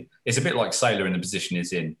he's in. It's a bit like Saylor in the position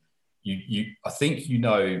he's in. I think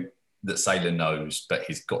that Saylor knows, but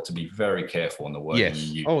he's got to be very careful on the word he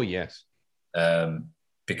uses. Oh yes.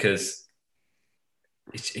 Because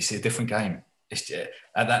it's a different game.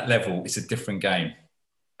 At that level, it's a different game.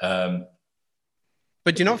 But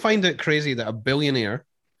do you not find it crazy that a billionaire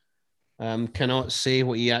cannot say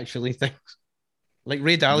what he actually thinks? Like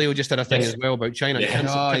Ray Dalio just did a thing as well about China.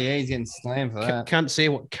 Yeah. He's getting slammed for that. Can't say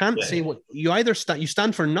what you either you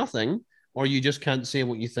stand for nothing or you just can't say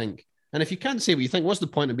what you think. And if you can't say what you think, what's the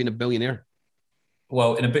point of being a billionaire?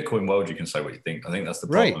 Well, in a Bitcoin world, you can say what you think. I think that's the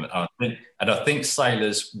problem. Right. I think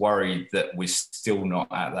Saylor's worried that we're still not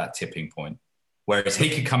at that tipping point. Whereas he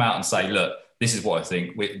could come out and say, look, this is what I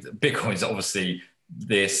think. Bitcoin's obviously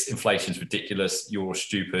this, inflation's ridiculous, you're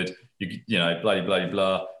stupid, blah, blah,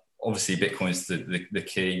 blah. Obviously, Bitcoin's the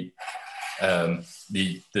key.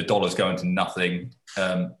 The dollar's going to nothing.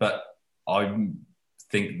 But I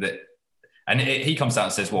think that, and he comes out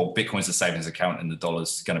and says, well, Bitcoin's a savings account and the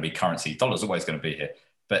dollar's going to be currency. Dollar's always going to be here.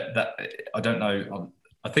 But that, I don't know.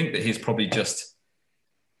 I think that he's probably just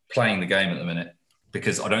playing the game at the minute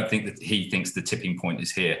because I don't think that he thinks the tipping point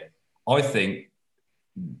is here. I think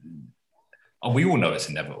we all know it's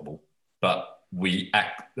inevitable, but we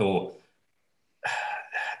act, or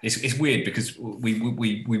it's weird because we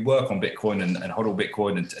work on Bitcoin and hodl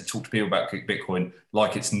Bitcoin and talk to people about Bitcoin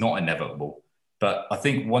like it's not inevitable. But I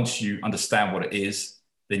think once you understand what it is,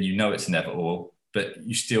 then you know it's inevitable, but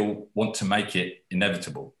you still want to make it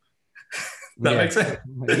inevitable. That makes sense?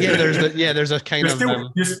 Yeah, there's a kind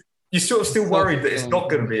you're sort of still worried that it's not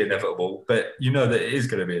going to be inevitable, but you know that it is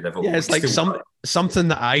going to be inevitable. Yeah, it's like something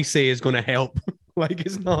that I say is going to help. Like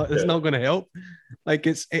it's not going to help. Like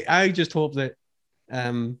I just hope that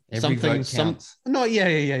something counts. No,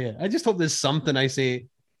 yeah. I just hope there's something I say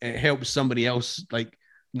it helps somebody else like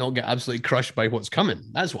not get absolutely crushed by what's coming.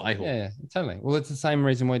 That's what I hope. Yeah, totally. Well, it's the same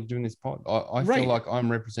reason we're doing this pod. I feel like I'm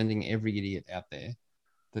representing every idiot out there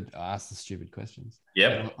that asks the stupid questions.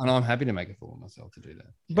 Yeah, and I'm happy to make a fool of myself to do that.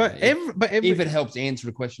 But if it helps answer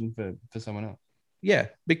a question for someone else. Yeah,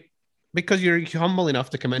 because you're humble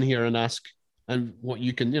enough to come in here and ask, and what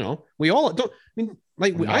you can, we all don't. I mean,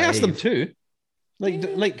 like I asked them too, like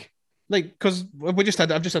because I just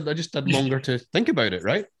had longer to think about it,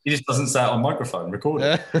 right? He just doesn't say it on microphone, record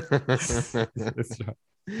it.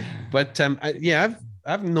 But I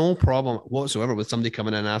have no problem whatsoever with somebody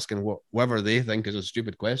coming in and asking whatever they think is a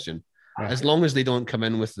stupid question, as long as they don't come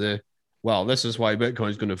in with this is why Bitcoin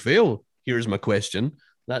is going to fail. Here's my question.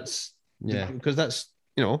 Because that's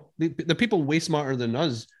the people way smarter than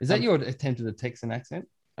us. Is that your attempt at a Texan accent?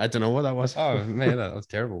 I don't know what that was. Oh man, that was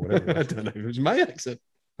terrible. Whatever. I don't know. It was my accent.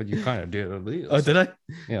 But you kind of did at least. Oh, did I?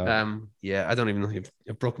 Yeah. I don't even know. You've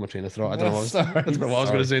broken my train of thought. I don't know what I was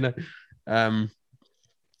going to say now.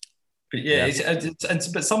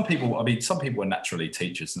 But but some people, some people are naturally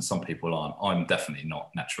teachers and some people aren't. I'm definitely not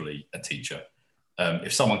naturally a teacher.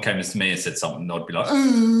 If someone came to me and said something, I'd be like,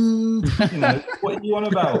 "Ooh, what are you on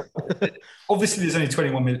about?" Obviously, there's only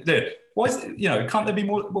 21 million. Why is it, can't there be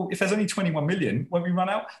more? Well, if there's only 21 million, won't we run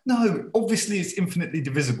out? No, obviously, it's infinitely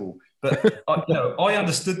divisible. But I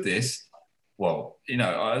understood this. Well,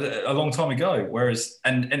 a long time ago. Whereas,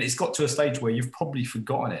 and it's got to a stage where you've probably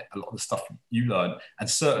forgotten it. A lot of the stuff you learned, and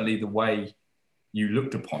certainly the way you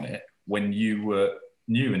looked upon it when you were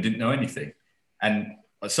new and didn't know anything. And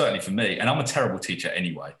certainly for me, and I'm a terrible teacher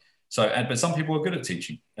anyway. So, but some people are good at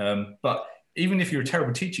teaching. But even if you're a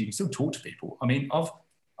terrible teacher, you can still talk to people. I mean,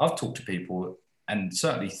 I've talked to people, and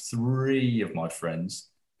certainly 3 of my friends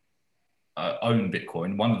own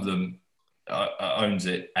Bitcoin. One of them owns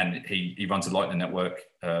it, and he runs a Lightning network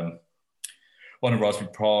on a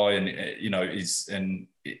Raspberry Pi, and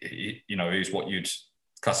is what you'd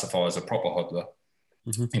classify as a proper hodler.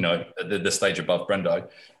 Mm-hmm. The stage above Brendo.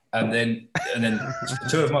 And then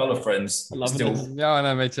 2 of my other friends still. Yeah, I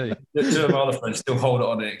know, me too. 2 of my other friends still hold it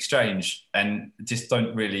on an exchange and just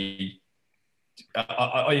don't really.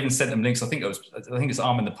 I even sent them links. I think it's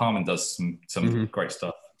Armin the Palman does some mm-hmm. great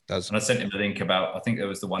stuff. Does. And I sent him a link about. I think it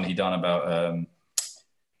was the one he done about.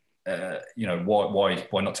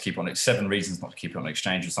 Why not to keep it on 7 reasons not to keep it on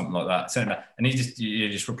exchange or something like that. I sent him that, and he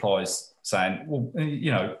just replies saying, well,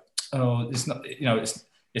 it's not,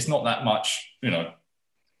 it's not that much,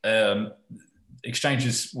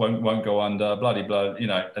 exchanges won't go under, bloody blah,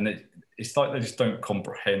 and it's like they just don't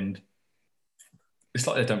comprehend. It's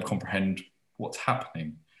like they don't comprehend what's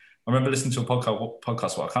happening. I remember listening to a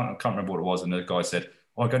podcast where I can't remember what it was, and the guy said,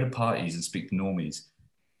 I go to parties and speak to normies.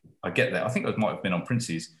 I get there. I think it might have been on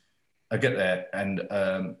Prince's. I get there, and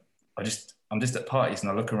I'm just at parties,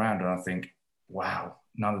 and I look around and I think, wow,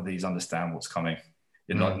 none of these understand what's coming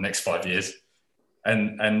in like the next 5 years,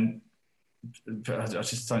 and I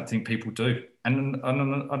just don't think people do, and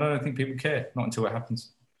I don't think people care, not until it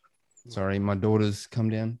happens. Sorry, my daughter's come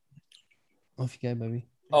down. Off you go, baby.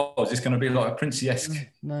 Oh, is this going to be like a Princey-esque?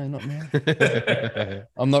 No, not now.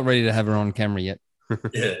 I'm not ready to have her on camera yet.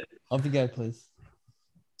 Yeah. Off you go, please.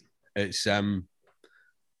 It's just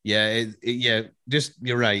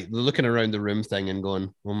you're right. The looking around the room thing and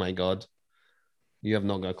going, oh my God, you have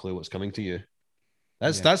not got a clue what's coming to you.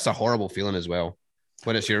 That's a horrible feeling as well.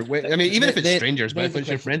 When it's even if it's strangers, but if it's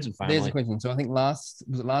your friends and family. There's a question. So I think last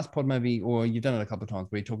pod maybe, or you've done it a couple of times,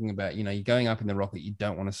 where you're talking about, you're going up in the rocket, you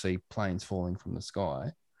don't want to see planes falling from the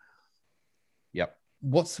sky. Yep.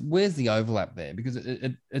 Where's the overlap there? Because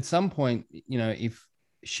at some point, if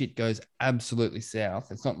shit goes absolutely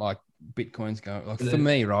south, it's not like Bitcoin's going, like for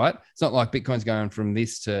me, right? It's not like Bitcoin's going from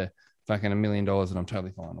this to fucking $1 million and I'm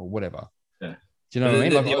totally fine or whatever. Yeah. Do you know what I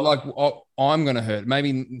mean? I'm going to hurt.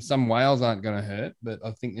 Maybe some whales aren't going to hurt, but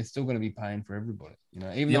I think there's still going to be pain for everybody.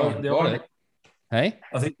 Even though I've got it. Hey?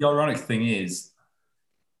 I think the ironic thing is,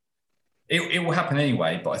 it will happen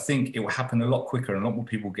anyway, but I think it will happen a lot quicker and a lot more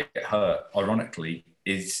people get hurt, ironically,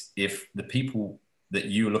 is if the people that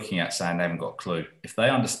you're looking at saying they haven't got a clue, if they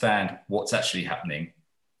understand what's actually happening,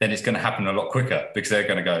 then it's going to happen a lot quicker because they're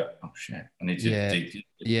going to go, oh shit, I need to.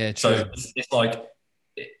 Yeah. So it's like,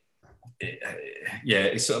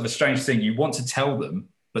 it's sort of a strange thing. You want to tell them,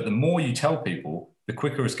 but the more you tell people, the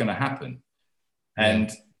quicker it's going to happen. And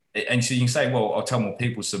so you can say, well, I'll tell more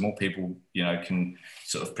people so more people, can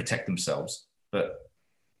sort of protect themselves. But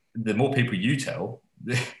the more people you tell,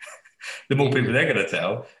 the more people they're going to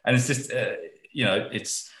tell. And it's just,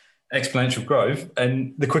 it's exponential growth,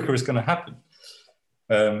 and the quicker it's going to happen.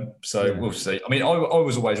 We'll see. I mean, I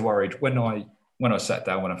was always worried when I sat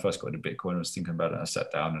down, when I first got into Bitcoin, I was thinking about it. I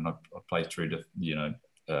sat down and I played through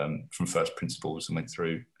from first principles and went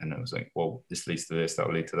through, and I was like, well, this leads to this, that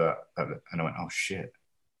will lead to that. And I went, oh shit,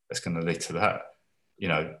 that's going to lead to that,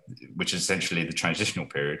 which is essentially the transitional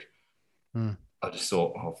period. I just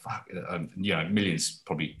thought, oh fuck, millions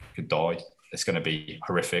probably could die. It's going to be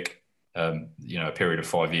horrific. A period of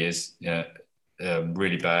 5 years,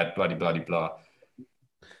 really bad, bloody, blah.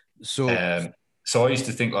 So I used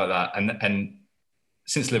to think like that, and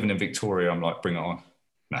since living in Victoria, I'm like, bring it on.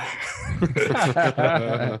 No.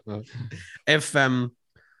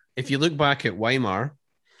 If you look back at Weimar,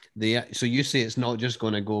 so you say it's not just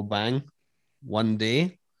going to go bang one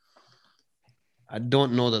day. I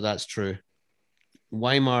don't know that that's true.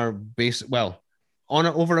 Weimar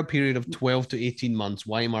over a period of 12 to 18 months,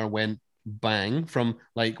 Weimar went bang from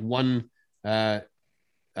like one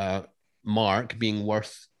mark being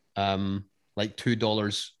worth like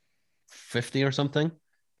 $2.50 or something,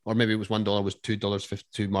 or maybe it was $1 was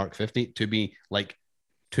 $2.50, mark 50, to be like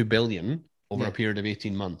 2 billion over a period of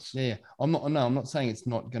 18 months. Yeah. I'm not saying it's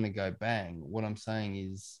not going to go bang. What I'm saying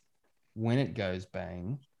is when it goes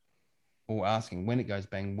bang, or asking when it goes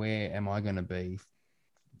bang, where am I going to be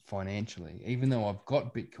financially? Even though I've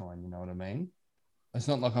got Bitcoin, you know what I mean? It's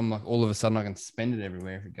not like I'm like all of a sudden I can spend it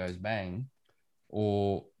everywhere if it goes bang,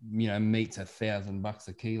 or meat's $1,000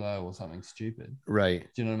 a kilo or something stupid. Right.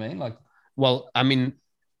 Do you know what I mean? Like, well, I mean,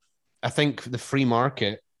 I think the free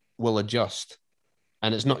market will adjust,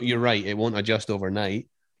 and it's not. You're right; it won't adjust overnight.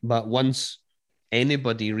 But once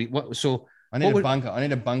anybody, I need a bunker. I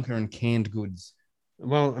need a bunker and canned goods.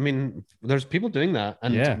 Well, I mean, there's people doing that,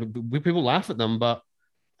 and people laugh at them, but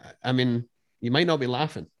I mean, you might not be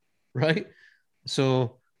laughing, right?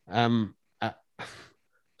 So, I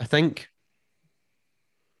think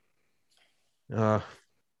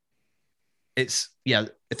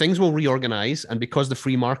things will reorganize, and because the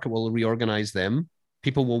free market will reorganize them,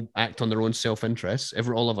 people will act on their own self-interest.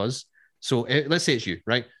 All of us. So let's say it's you,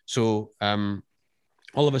 right? So,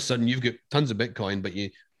 all of a sudden you've got tons of Bitcoin, but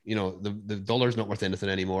the dollar's not worth anything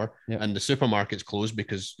anymore, and the supermarket's closed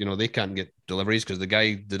because they can't get deliveries because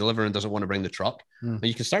the delivering doesn't want to bring the truck. And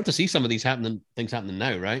you can start to see some of these things happening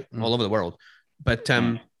now, right? All over the world. But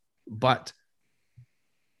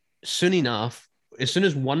soon enough, as soon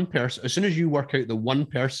as you work out the one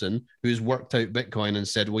person who's worked out Bitcoin and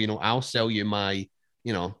said, well, I'll sell you my,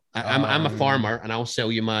 I'm a farmer and I'll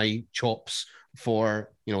sell you my chops for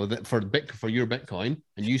your Bitcoin,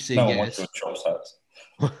 and you say no yes. one wants your chops, Hats.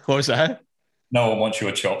 What was that? No one wants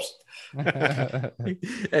your chops.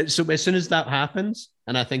 So as soon as that happens,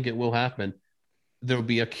 and I think it will happen, there'll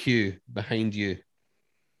be a queue behind you,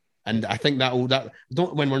 and I think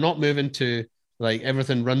when we're not moving to like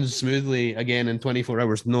everything runs smoothly again in 24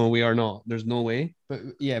 hours. No, we are not. There's no way. But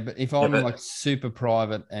if I'm like super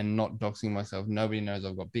private and not doxing myself, nobody knows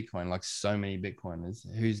I've got Bitcoin. Like so many Bitcoiners,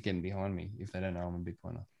 who's getting behind me if they don't know I'm a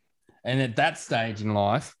Bitcoiner? And at that stage in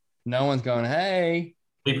life, no one's going, hey,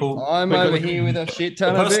 I'm over here with a shit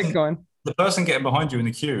ton of Bitcoin. The person getting behind you in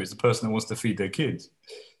the queue is the person that wants to feed their kids.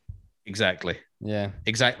 Exactly. Yeah.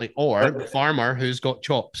 Exactly. Or the farmer who's got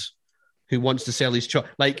chops, who wants to sell his chops,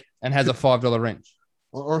 and has a $5 wrench.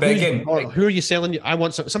 Or who are you selling? I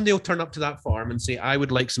want somebody will turn up to that farm and say, I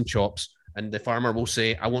would like some chops. And the farmer will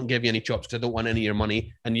say, I won't give you any chops because I don't want any of your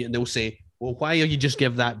money. And they'll say, well, why don't you just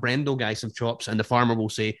give that Brendel guy some chops? And the farmer will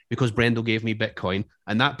say, because Brendel gave me Bitcoin.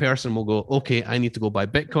 And that person will go, okay, I need to go buy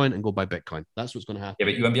Bitcoin and go buy Bitcoin. That's what's going to happen. Yeah,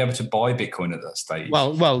 but you won't be able to buy Bitcoin at that stage.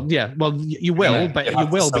 Well, yeah. Well, you will, but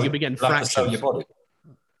you'll be getting fractions. Your body.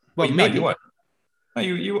 Well, maybe. No,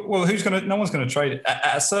 you won't. No, no one's going to trade it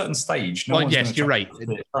at a certain stage. You're right.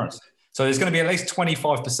 So there's going to be at least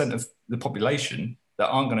 25% of the population that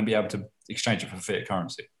aren't going to be able to exchange it for fiat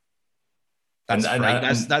currency.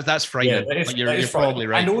 That's frightening. Yeah, you're probably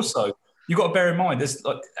right. And also, you've got to bear in mind, there's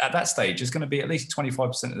at that stage, there's going to be at least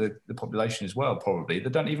 25% of the population as well, probably,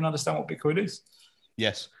 that don't even understand what Bitcoin is.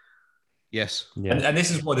 Yes. Yeah. And this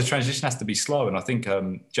is why the transition has to be slow. And I think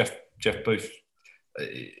Jeff Booth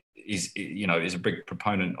is a big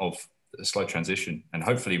proponent of a slow transition, and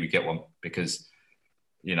hopefully we get one because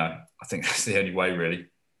I think that's the only way really.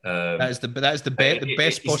 That's the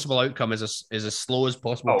best possible outcome is as slow as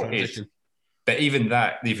possible transition. But even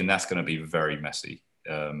that's going to be very messy.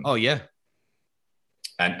 And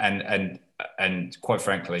quite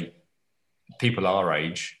frankly, people our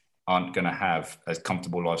age aren't going to have as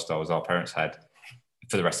comfortable lifestyle as our parents had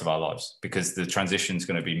for the rest of our lives, because the transition is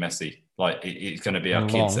going to be messy. Like it's going to be our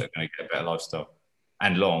kids that are going to get a better lifestyle,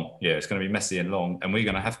 and long. Yeah, it's going to be messy and long, and we're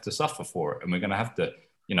going to have to suffer for it, and we're going to have to,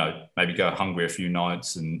 maybe go hungry a few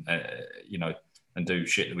nights and and do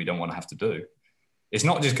shit that we don't want to have to do. It's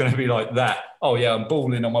not just going to be like that. Oh yeah, I'm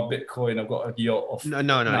balling on my Bitcoin. I've got a yacht off. No.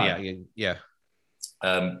 Yeah.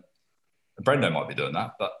 Brendo might be doing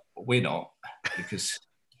that, but we're not, because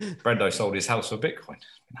Brendo sold his house for Bitcoin.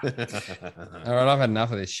 All right, I've had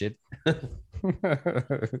enough of this shit.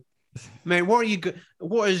 Mate, what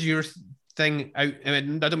is your thing out? I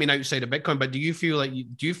mean, I don't mean outside of Bitcoin, but do you feel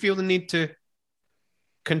the need to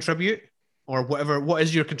contribute? Or whatever, what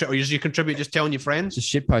is your contribute? Or is your contribute just telling your friends? Just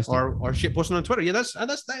shit posting. Or shit posting on Twitter. Yeah,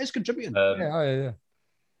 that is contributing. Yeah.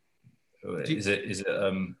 Is it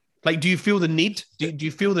like, do you feel the need? Do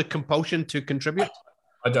you feel the compulsion to contribute?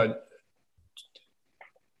 I don't.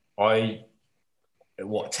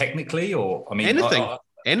 What, technically, or I mean anything.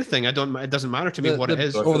 Anything. It doesn't matter to me what it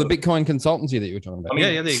is. Or the Bitcoin consultancy that you were talking about. I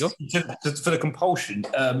mean, yeah, there you go. For the compulsion,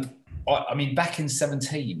 I mean, back in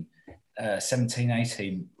 17,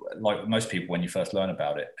 18, like most people, when you first learn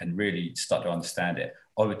about it and really start to understand it,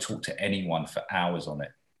 I would talk to anyone for hours on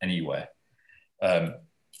it, anywhere.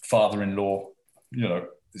 Father-in-law, blah,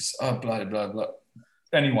 blah, blah.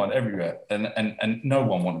 Anyone, everywhere. And no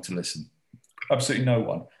one wanted to listen. Absolutely no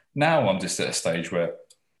one. Now I'm just at a stage where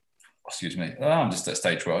excuse me, I'm just at a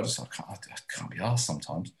stage where I can't be asked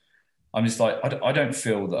sometimes. I'm just like, I don't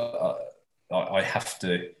feel that I have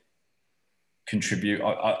to contribute.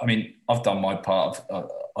 I mean, I've done my part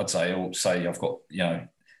of, I'd say I've got,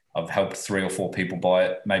 I've helped 3 or 4 people buy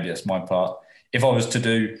it. Maybe that's my part. If I was to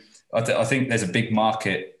do, I think there's a big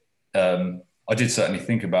market. I did certainly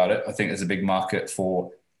think about it. I think there's a big market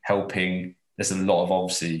for helping. There's a lot of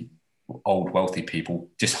obviously old wealthy people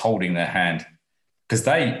just holding their hand because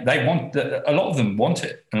they want, a lot of them want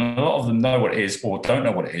it, and a lot of them know what it is or don't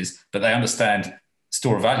know what it is, but they understand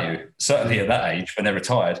store of value, certainly at that age when they're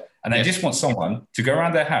retired, and they just want someone to go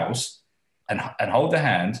around their house and hold their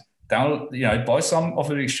hand, down, buy some off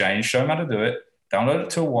of the exchange, show them how to do it, download it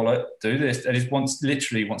to a wallet, do this. They just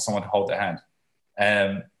literally want someone to hold their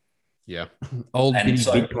hand. Yeah. Old And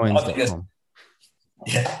so bitcoins.com.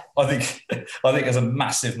 Yeah, I think there's a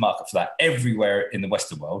massive market for that everywhere in the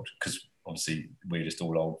Western world, because obviously we're just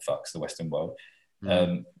all old fucks, the Western world,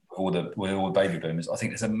 with all the baby boomers. I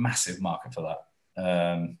think there's a massive market for that.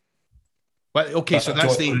 But okay, so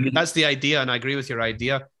that's the idea, and I agree with your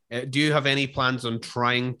idea. Do you have any plans on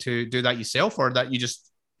trying to do that yourself, or that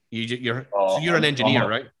you're an engineer,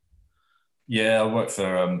 right? Yeah, I work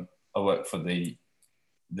for the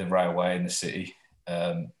railway in the city,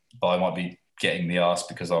 but I might be getting the arse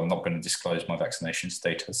because I'm not going to disclose my vaccination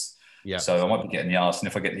status. Yeah. So I might be getting the arse, and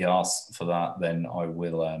if I get the arse for that, then I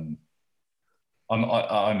will. I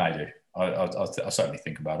may do. I'll certainly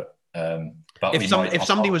think about it. But if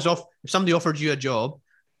somebody offered you a job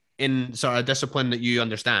in sort of a discipline that you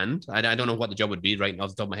understand, I don't know what the job would be right now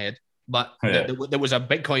off the top of my head, but there was a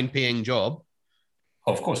Bitcoin paying job.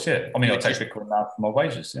 Oh, of course, yeah. I mean, I'll take Bitcoin now for my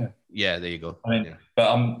wages. Yeah. Yeah, there you go. I mean,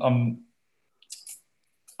 but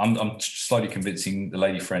I'm slowly convincing the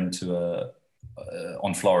lady friend to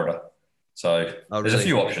on Florida. So there's a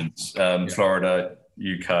few options: Florida,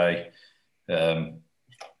 UK,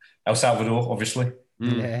 El Salvador, obviously.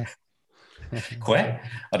 Yeah. Where?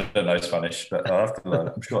 I don't know Spanish, but I'll have to learn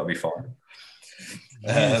it. I'm sure it'll be fine.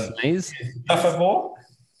 Sneeze.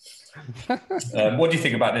 What do you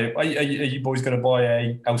think about it? Are you boys going to buy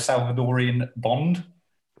a El Salvadorian bond?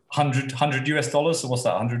 100 US dollars? So what's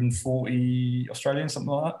that? 140 Australian,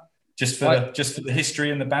 something like that? Just for the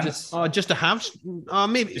history and the bands? Just to have,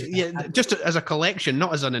 maybe, just as a collection,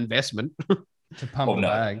 not as an investment. To pump the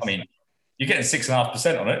bags. I mean, you're getting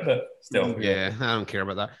 6.5% on it, but still. Yeah, I don't care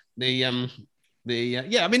about that. I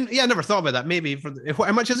never thought about that. Maybe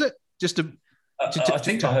how much is it? Just to. I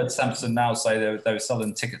think I heard Samson now say they were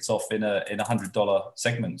selling tickets off in a $100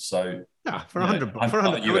 segment. So for $100, I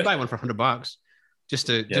would buy one for $100 just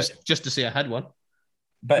to say I had one.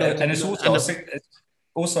 But it's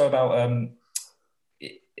also about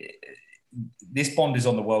this bond is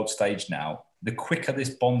on the world stage now. The quicker this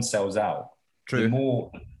bond sells out, the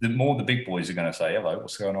more the big boys are going to say, "Hello,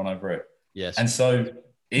 what's going on over here?" Yes, and so.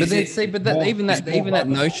 Even that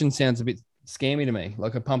notion sounds a bit scammy to me,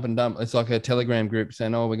 like a pump and dump. It's like a Telegram group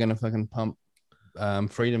saying, "Oh, we're going to fucking pump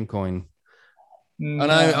Freedom Coin." No.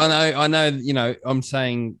 I know. I'm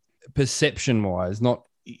saying perception-wise, not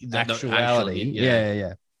actuality.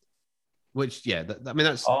 Yeah. Which, I mean,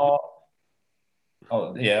 that's. I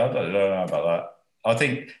don't know about that. I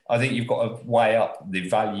think you've got to weigh up the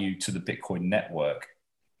value to the Bitcoin network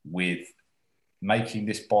with making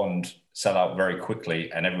this bond sell out very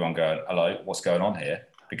quickly and everyone going, "Hello, what's going on here?"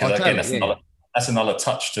 Because that's another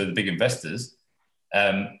touch to the big investors,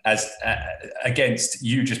 as against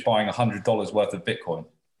you just buying $100 worth of Bitcoin.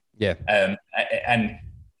 Yeah. And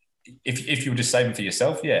if you were just saving for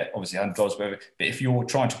yourself, obviously $100 worth. But if you're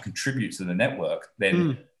trying to contribute to the network,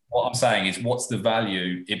 then what I'm saying is, what's the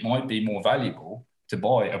value? It might be more valuable to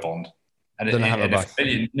buy a bond, and if a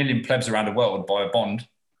million plebs around the world buy a bond,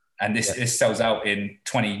 and this sells out in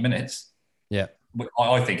 20 minutes. Yeah.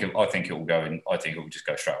 I think it will go in. I think it will just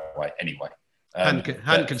go straight away anyway.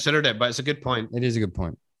 Hadn't considered it, but it's a good point. It is a good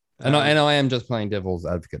point. And I am just playing devil's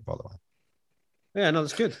advocate, by the way. Yeah, no,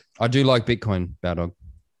 that's good. I do like Bitcoin, Bowdog.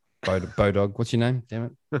 Bodog. What's your name?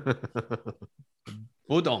 Damn it.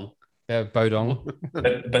 Bodong. Yeah, Bodong.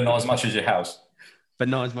 but not as much as your house. But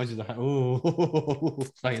not as much as the house. Oh,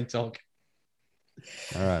 fucking talk.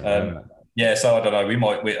 All right. Yeah, so I don't know. I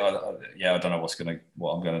don't know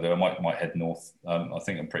what I'm gonna do. I might head north. I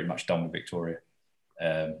think I'm pretty much done with Victoria.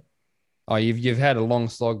 You've had a long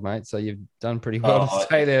slog, mate. So you've done pretty well to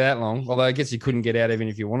stay there that long. Although I guess you couldn't get out even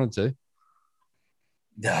if you wanted to.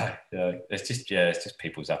 Yeah. It's just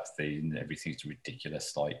people's apathy and everything's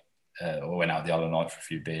ridiculous. Like, I went out the other night for a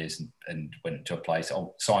few beers and went to a place.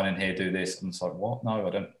 Oh, sign in here, do this. And it's like, what? No, I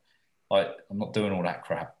don't. Like, I'm not doing all that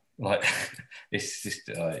crap. Like, it's just,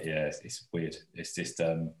 it's weird. It's just,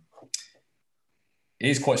 it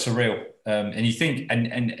is quite surreal. And you think,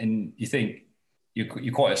 and you think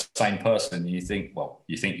you're quite a sane person. You think, well,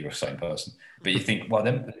 you think you're a sane person, but you think, well,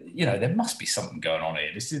 then, there must be something going on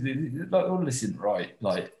here. This is like, all this isn't right.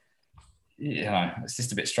 Like, it's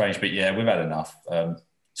just a bit strange. But yeah, we've had enough.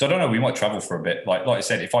 So I don't know. We might travel for a bit. Like I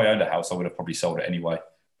said, if I owned a house, I would have probably sold it anyway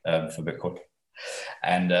for Bitcoin,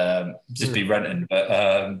 and just be renting.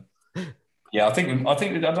 But yeah, I think I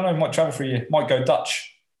don't know. We might travel for a year. Might go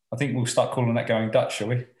Dutch. I think we'll start calling that going Dutch, shall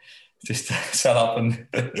we? Just sell up and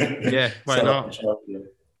yeah, why sell not? up and yeah.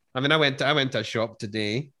 I mean, I went to a shop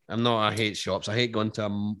today. I hate shops. I hate going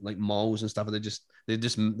to like malls and stuff. They're just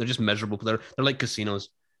miserable. They're like casinos.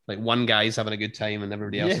 Like one guy's having a good time and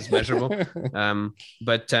everybody else is miserable. And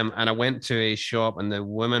I went to a shop and there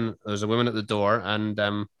was a woman at the door,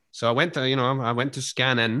 and so I went to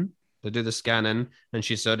scan in to do the scan in, and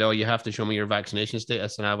she said, "Oh, you have to show me your vaccination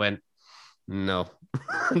status," and I went, "No."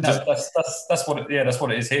 That's what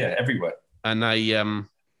it is here everywhere. And I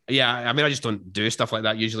just don't do stuff like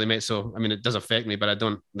that usually, mate. So I mean, it does affect me, but I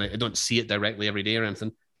don't see it directly every day or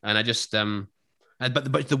anything. And I just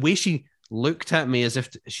but the way she looked at me as if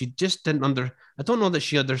she just didn't I don't know that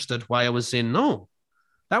she understood why I was saying no.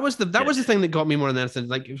 That was the thing that got me more than anything.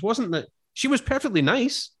 Like, it wasn't that she was perfectly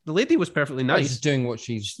nice. The lady was perfectly nice. She's doing what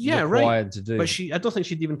she's required to do. But I don't think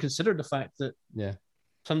she'd even considered the fact that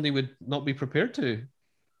somebody would not be prepared to.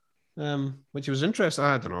 Which was interesting.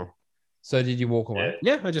 I don't know. So did you walk away?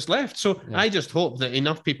 Yeah, I just left. So I just hope that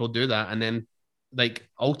enough people do that, and then like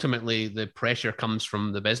ultimately the pressure comes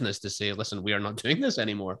from the business to say, listen, we are not doing this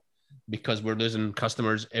anymore because we're losing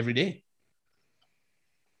customers every day.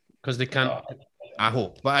 Because they can't. I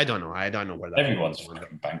hope, but I don't know. I don't know where that. Everyone's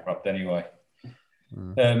fucking bankrupt anyway.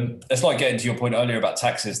 It's like getting to your point earlier about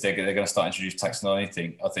taxes. They're going to start introducing taxes on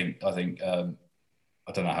anything. I think.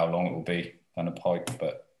 I don't know how long it will be down the pike,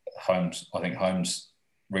 but homes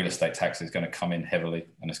real estate tax is going to come in heavily,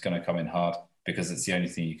 and it's going to come in hard because it's the only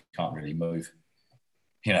thing you can't really move.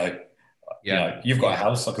 You've got a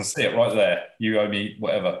house. I can see it right there. You owe me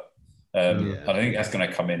whatever. I think that's going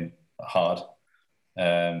to come in hard.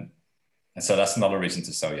 And so that's another reason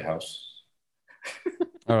to sell your house.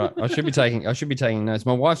 All right, I should be taking notes.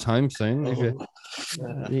 My wife's home soon. If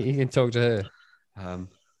you can talk to her.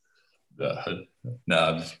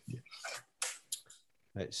 No.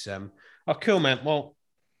 It's cool, man. Well,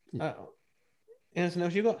 anything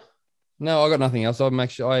else you got? No, I got nothing else.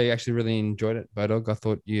 I actually really enjoyed it, Bodog. I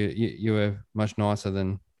thought you were much nicer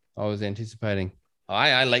than I was anticipating.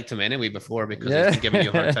 I liked him anyway before because he's been giving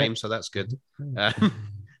you a hard time, so that's good.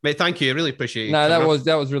 Mate, thank you. I really appreciate it. No,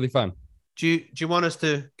 that was really fun. Do you want us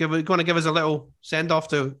to give us a little send off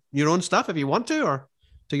to your own stuff if you want to, or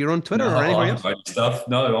to your own Twitter or anywhere else? Stuff.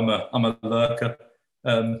 No, I'm a lurker.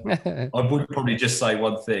 I would probably just say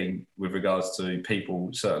one thing with regards to people,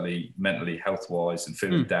 certainly mentally, health-wise, and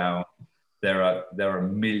feeling down. There are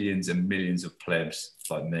millions and millions of plebs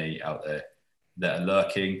like me out there that are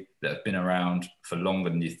lurking, that have been around for longer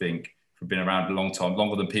than you think, have been around a long time,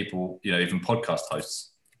 longer than people, even podcast hosts.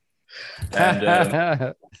 And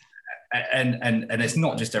and it's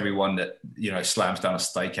not just everyone that slams down a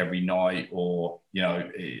steak every night, or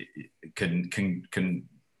can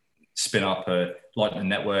spin up a Lightning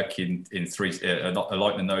network in a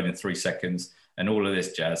Lightning node in 3 seconds, and all of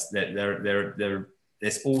this jazz.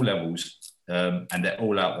 There's all levels, and they're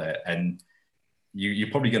all out there, and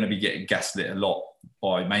you're probably going to be getting gaslit a lot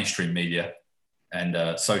by mainstream media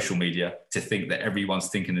and social media to think that everyone's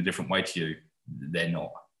thinking a different way to you. They're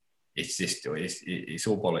not. It's just it's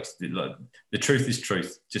all bollocks. The truth is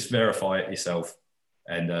truth. Just verify it yourself,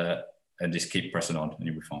 and just keep pressing on, and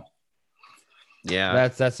you'll be fine. Yeah,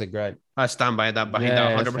 that's a great. I stand by that. Behind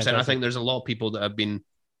that 100%. I think there's a lot of people that have been.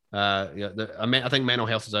 I think mental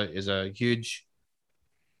health is a huge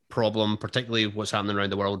problem, particularly what's happening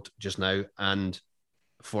around the world just now. And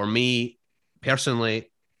for me personally,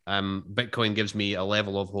 Bitcoin gives me a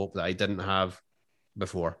level of hope that I didn't have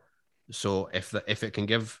before. So if it can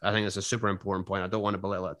give, I think it's a super important point. I don't want to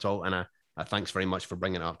belittle it at all. And I thanks very much for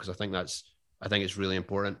bringing it up, because I think it's really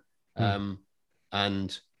important.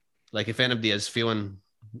 And like, if anybody is feeling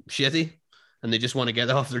shitty and they just want to get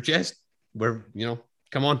it off their chest,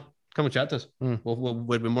 come on, chat to us.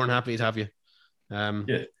 We'd be more than happy to have you. And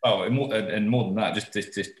more than that,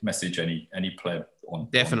 just message any pleb on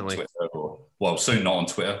definitely on Twitter, soon not on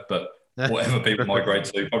Twitter, but whatever people migrate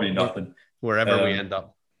to, probably nothing. Wherever we end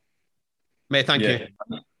up. Mate, thank you.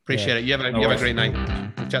 Appreciate it. You have a great night.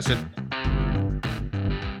 Chat soon.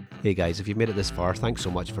 Hey guys, if you've made it this far, thanks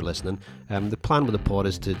so much for listening. The plan with the pod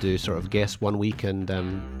is to do sort of guests one week and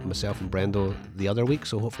myself and Brendo the other week,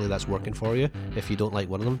 so hopefully that's working for you. If you don't like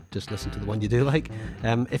one of them, just listen to the one you do like.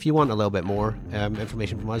 If you want a little bit more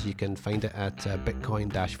information from us, you can find it at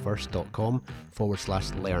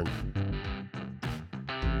bitcoin-first.com/learn.